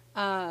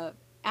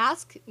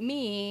ask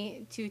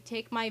me to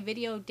take my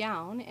video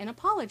down and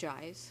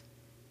apologize.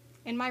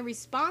 And my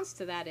response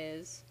to that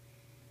is,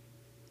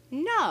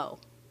 no,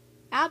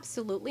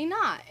 absolutely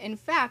not. In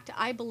fact,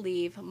 I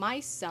believe my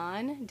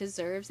son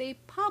deserves a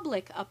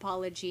public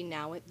apology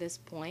now at this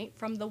point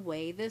from the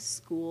way this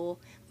school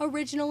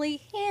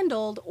originally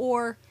handled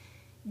or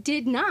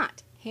did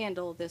not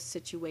handle this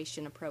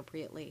situation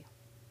appropriately.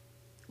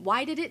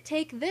 Why did it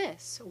take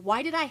this?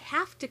 Why did I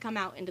have to come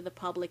out into the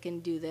public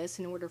and do this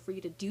in order for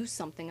you to do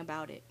something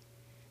about it?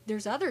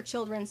 There's other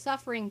children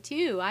suffering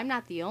too. I'm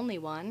not the only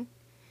one.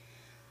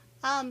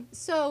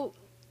 So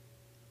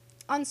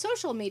on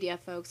social media,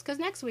 folks, because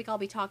next week I'll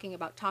be talking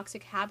about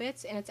toxic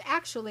habits, and it's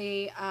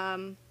actually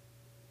a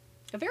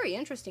very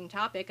interesting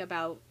topic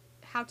about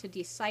how to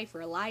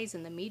decipher lies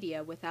in the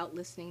media without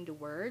listening to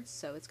words.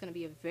 So it's going to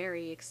be a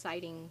very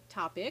exciting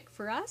topic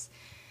for us.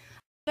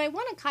 But I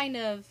want to kind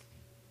of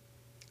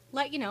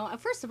let you know,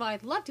 first of all,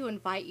 I'd love to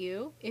invite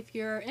you, if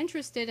you're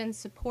interested in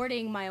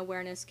supporting my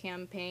awareness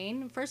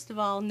campaign. First of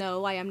all,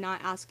 no, I am not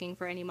asking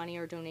for any money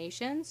or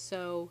donations,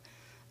 so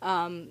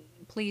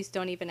please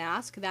don't even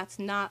ask. That's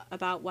not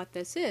about what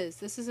this is.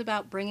 This is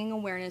about bringing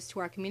awareness to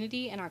our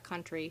community and our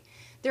country.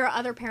 There are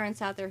other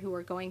parents out there who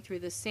are going through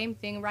the same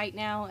thing right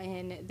now,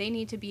 and they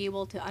need to be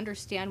able to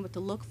understand what to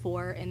look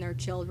for in their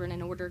children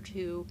in order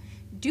to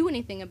do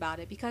anything about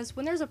it. Because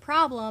when there's a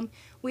problem,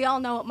 we all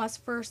know it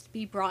must first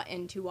be brought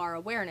into our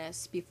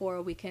awareness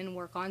before we can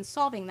work on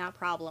solving that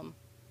problem.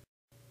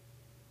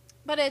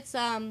 But it's,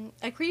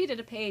 I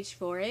created a page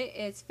for it.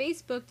 It's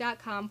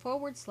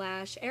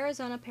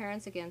facebook.com/Arizona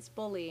Parents Against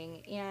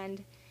Bullying.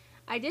 And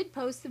I did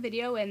post the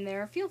video in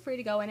there. Feel free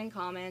to go in and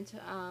comment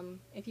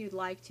if you'd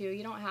like to.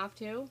 You don't have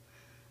to.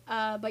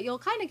 But you'll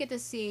kind of get to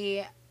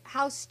see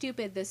how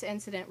stupid this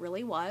incident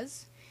really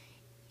was.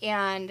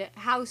 And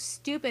how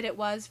stupid it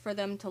was for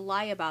them to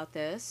lie about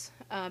this.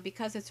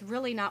 Because it's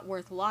really not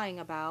worth lying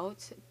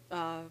about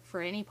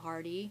for any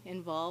party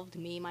involved,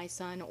 me, my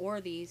son,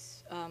 or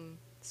these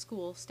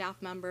school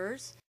staff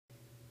members.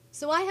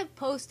 So I have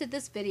posted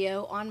this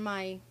video on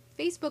my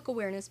Facebook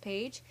awareness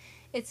page.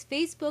 It's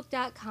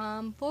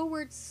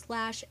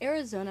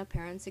facebook.com/Arizona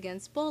Parents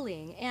Against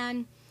Bullying.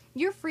 And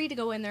you're free to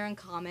go in there and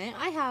comment.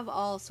 I have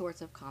all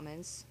sorts of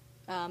comments.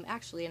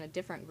 Actually, in a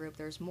different group,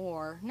 there's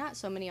more. Not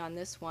so many on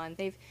this one.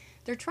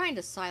 They're trying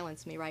to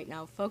silence me right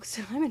now, folks.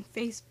 I'm in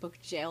Facebook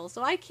jail,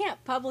 so I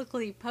can't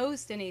publicly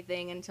post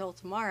anything until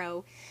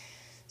tomorrow.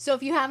 So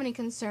if you have any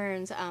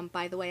concerns,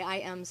 by the way, I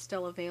am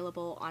still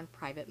available on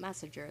private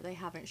messenger. They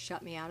haven't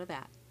shut me out of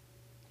that.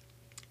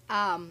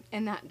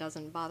 And that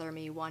doesn't bother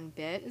me one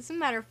bit. As a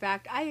matter of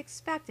fact, I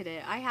expected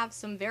it. I have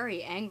some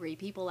very angry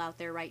people out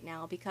there right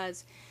now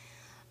because,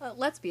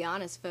 let's be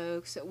honest,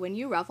 folks, when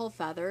you ruffle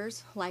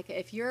feathers, like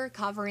if you're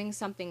covering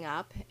something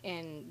up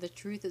and the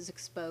truth is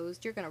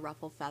exposed, you're going to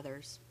ruffle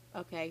feathers,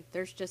 okay?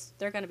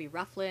 They're going to be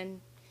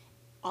ruffling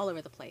all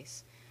over the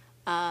place.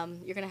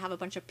 You're going to have a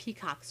bunch of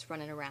peacocks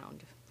running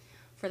around,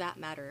 for that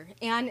matter.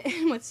 And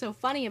what's so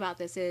funny about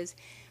this is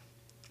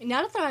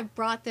Now that I've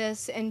brought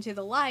this into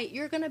the light,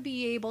 you're going to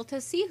be able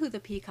to see who the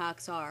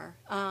peacocks are.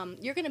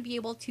 You're going to be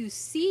able to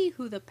see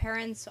who the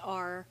parents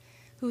are,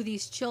 who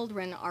these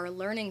children are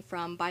learning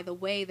from by the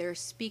way they're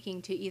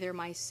speaking to either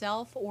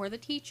myself or the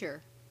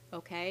teacher.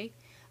 Okay?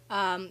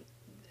 Um,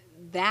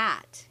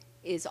 that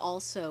is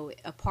also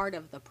a part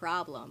of the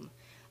problem.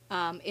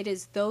 It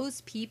is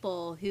those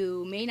people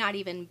who may not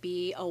even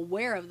be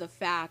aware of the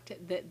fact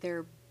that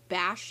they're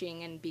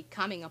bashing and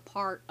becoming a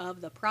part of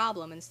the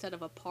problem instead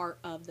of a part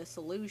of the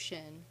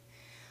solution.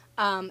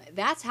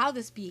 That's how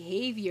this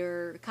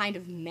behavior kind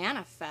of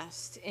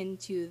manifests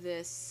into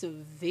this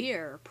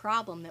severe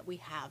problem that we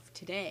have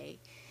today.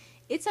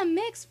 It's a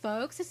mix,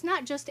 folks. It's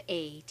not just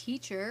a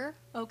teacher,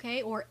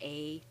 okay, or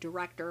a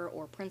director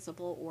or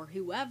principal or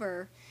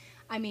whoever.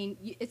 I mean,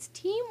 it's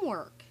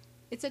teamwork.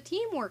 It's a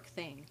teamwork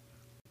thing.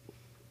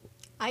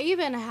 I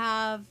even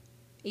have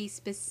a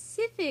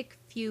specific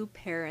few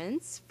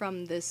parents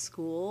from this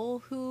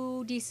school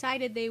who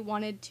decided they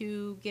wanted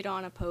to get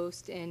on a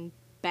post and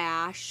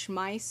bash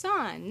my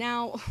son.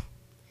 Now,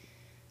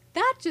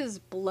 that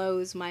just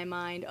blows my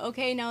mind.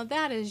 Okay, now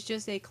that is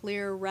just a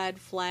clear red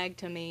flag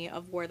to me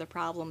of where the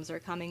problems are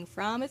coming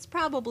from. It's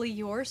probably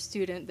your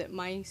student that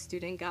my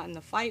student got in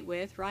the fight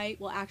with, right?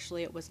 Well,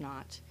 actually, it was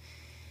not.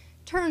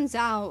 Turns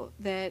out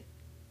that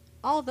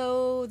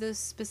although this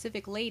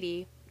specific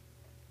lady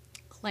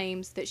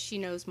claims that she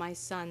knows my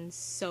son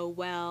so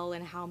well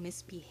and how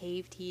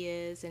misbehaved he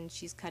is, and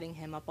she's cutting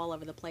him up all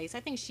over the place.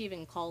 I think she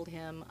even called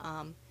him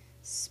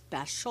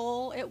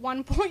special at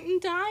one point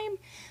in time.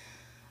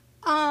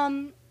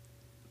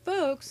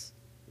 Folks,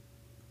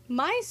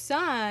 my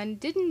son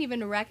didn't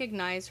even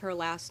recognize her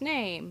last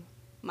name.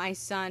 My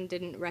son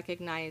didn't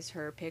recognize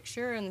her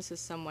picture, and this is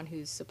someone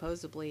who's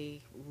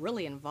supposedly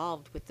really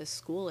involved with the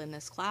school in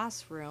this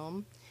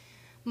classroom.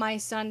 My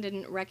son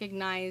didn't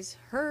recognize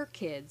her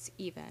kids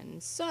even.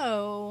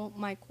 So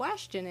my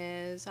question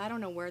is, I don't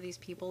know where these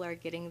people are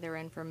getting their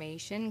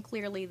information.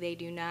 Clearly they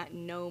do not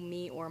know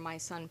me or my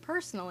son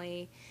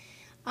personally.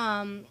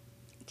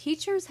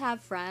 Teachers have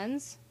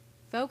friends.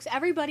 Folks,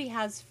 everybody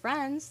has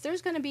friends.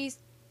 There's going to be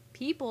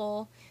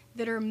people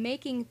that are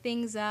making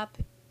things up,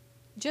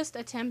 just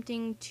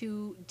attempting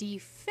to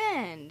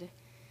defend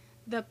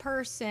the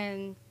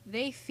person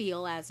they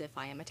feel as if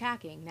I am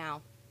attacking.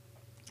 Now,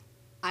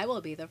 I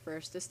will be the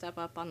first to step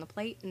up on the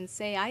plate and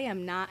say I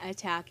am not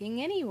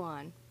attacking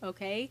anyone,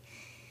 okay?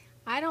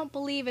 I don't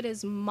believe it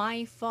is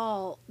my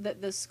fault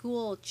that the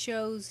school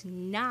chose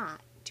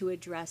not to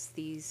address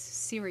these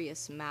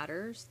serious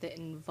matters that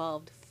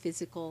involved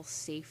physical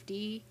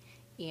safety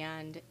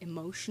and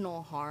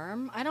emotional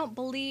harm. I don't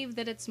believe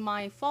that it's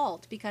my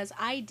fault because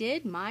I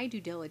did my due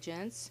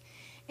diligence,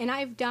 and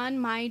I've done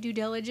my due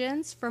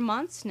diligence for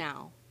months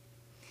now.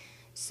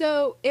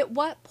 So, at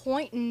what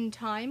point in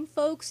time,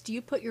 folks, do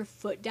you put your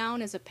foot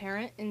down as a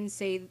parent and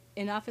say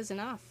enough is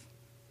enough?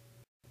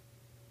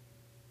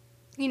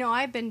 You know,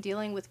 I've been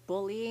dealing with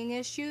bullying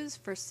issues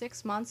for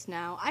 6 months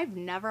now. I've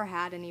never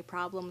had any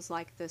problems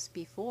like this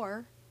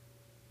before.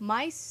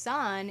 My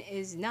son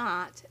is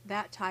not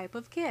that type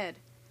of kid.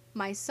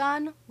 My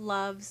son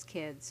loves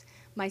kids.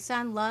 My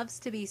son loves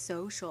to be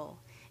social.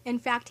 In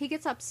fact, he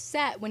gets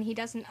upset when he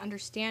doesn't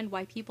understand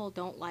why people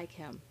don't like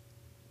him.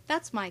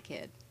 That's my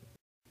kid.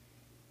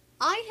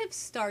 I have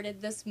started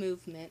this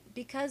movement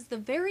because the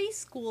very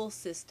school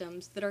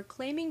systems that are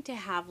claiming to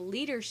have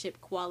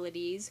leadership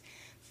qualities,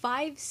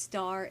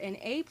 5-star and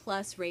A+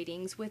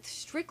 ratings with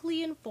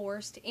strictly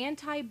enforced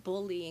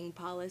anti-bullying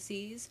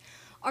policies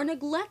are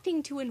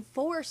neglecting to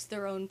enforce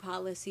their own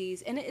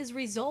policies, and it is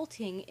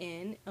resulting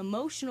in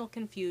emotional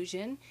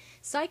confusion,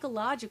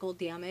 psychological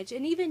damage,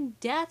 and even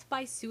death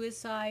by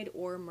suicide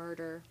or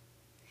murder.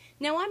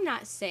 Now, I'm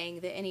not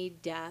saying that any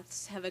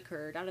deaths have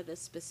occurred out of this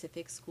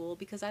specific school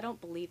because I don't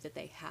believe that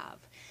they have.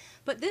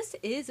 But this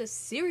is a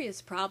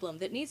serious problem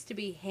that needs to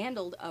be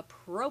handled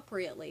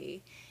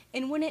appropriately.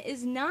 And when it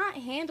is not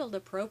handled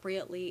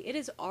appropriately, it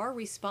is our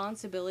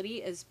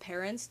responsibility as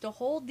parents to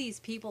hold these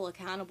people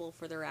accountable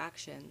for their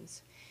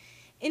actions.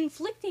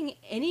 Inflicting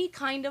any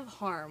kind of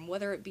harm,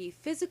 whether it be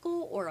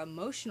physical or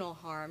emotional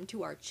harm,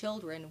 to our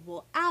children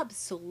will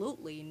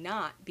absolutely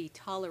not be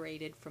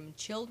tolerated from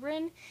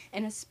children,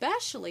 and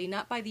especially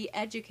not by the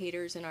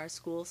educators in our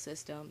school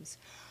systems.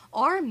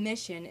 Our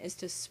mission is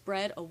to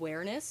spread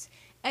awareness,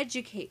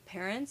 educate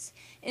parents,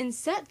 and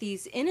set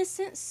these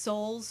innocent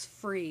souls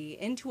free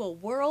into a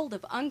world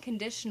of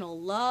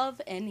unconditional love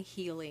and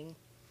healing.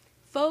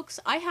 Folks,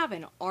 I have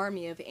an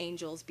army of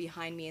angels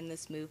behind me in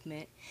this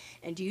movement,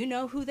 and do you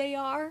know who they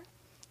are?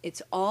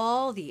 It's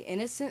all the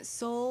innocent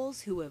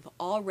souls who have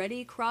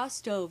already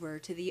crossed over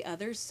to the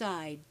other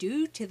side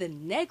due to the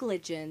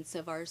negligence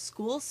of our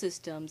school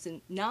systems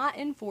in not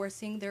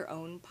enforcing their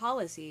own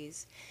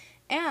policies,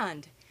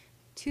 and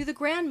to the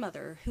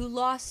grandmother who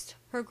lost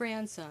her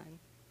grandson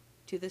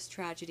to this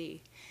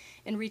tragedy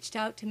and reached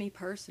out to me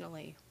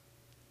personally.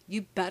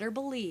 You better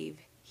believe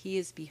he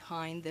is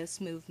behind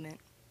this movement.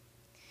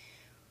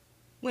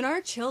 When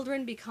our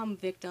children become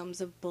victims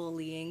of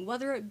bullying,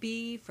 whether it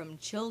be from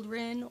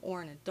children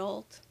or an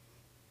adult,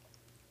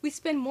 We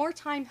spend more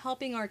time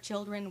helping our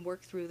children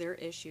work through their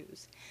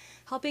issues,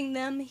 helping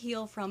them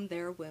heal from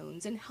their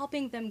wounds, and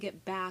helping them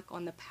get back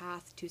on the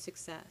path to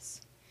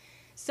success.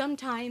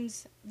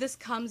 Sometimes this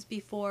comes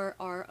before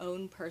our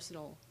own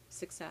personal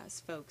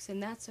success, folks,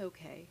 and that's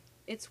okay.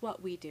 It's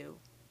what we do.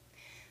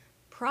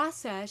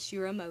 Process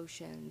your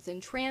emotions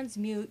and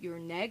transmute your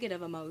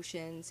negative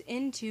emotions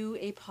into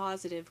a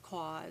positive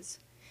cause.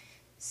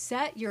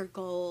 Set your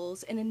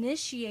goals and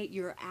initiate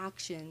your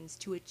actions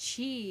to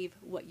achieve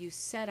what you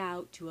set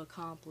out to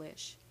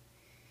accomplish.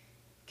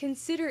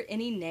 Consider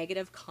any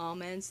negative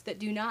comments that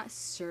do not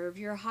serve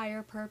your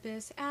higher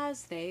purpose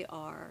as they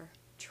are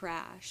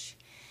trash,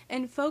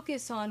 and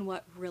focus on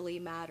what really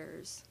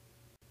matters.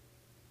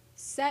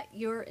 Set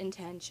your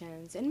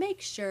intentions and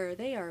make sure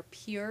they are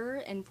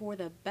pure and for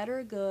the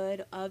better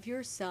good of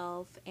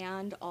yourself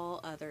and all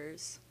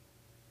others.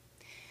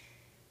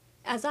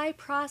 As I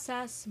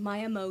process my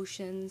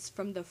emotions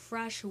from the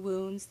fresh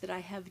wounds that I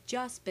have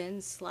just been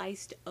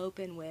sliced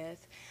open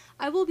with,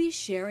 I will be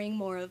sharing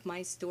more of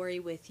my story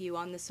with you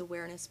on this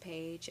awareness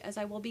page, as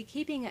I will be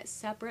keeping it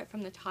separate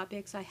from the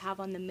topics I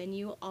have on the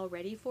menu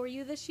already for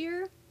you this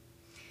year.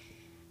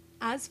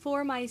 As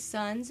for my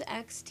son's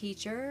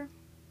ex-teacher,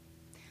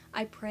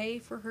 I pray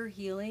for her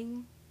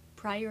healing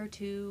prior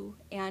to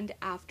and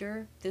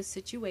after this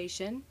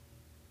situation.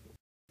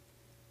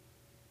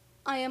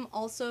 I am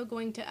also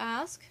going to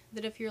ask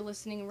that if you're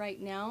listening right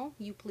now,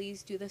 you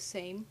please do the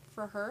same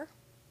for her.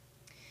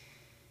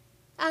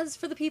 As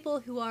for the people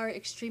who are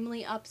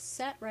extremely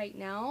upset right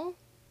now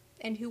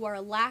and who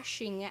are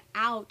lashing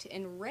out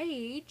in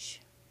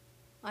rage,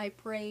 I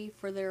pray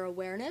for their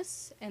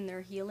awareness and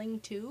their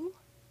healing too.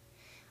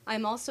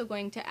 I'm also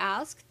going to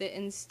ask that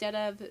instead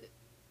of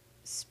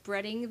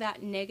spreading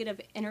that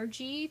negative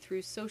energy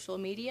through social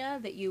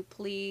media, that you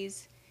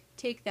please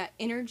take that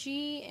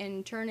energy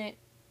and turn it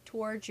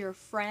towards your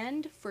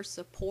friend for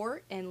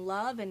support and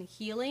love and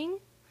healing.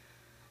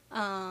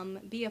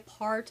 Be a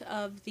part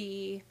of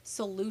the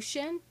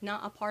solution,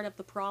 not a part of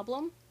the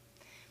problem.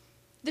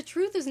 The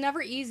truth is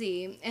never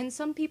easy, and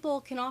some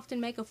people can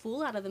often make a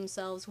fool out of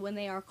themselves when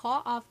they are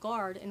caught off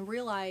guard and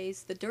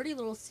realize the dirty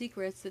little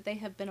secrets that they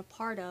have been a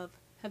part of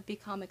have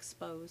become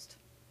exposed.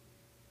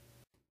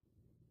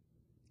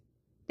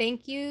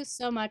 Thank you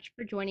so much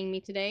for joining me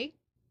today.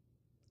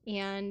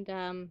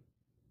 And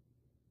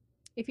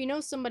if you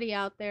know somebody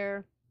out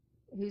there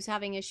who's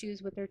having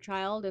issues with their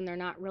child and they're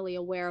not really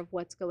aware of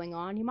what's going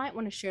on, you might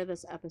want to share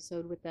this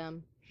episode with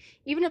them.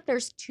 Even if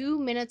there's 2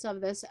 minutes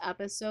of this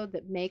episode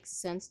that makes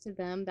sense to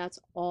them, that's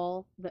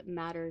all that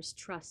matters.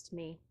 Trust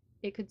me.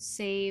 It could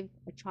save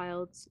a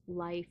child's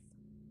life.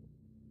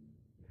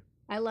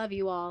 I love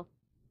you all,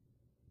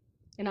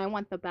 and I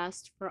want the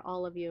best for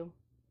all of you.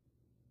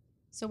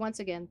 So once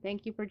again,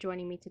 thank you for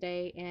joining me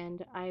today,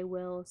 and I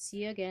will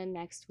see you again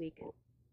next week.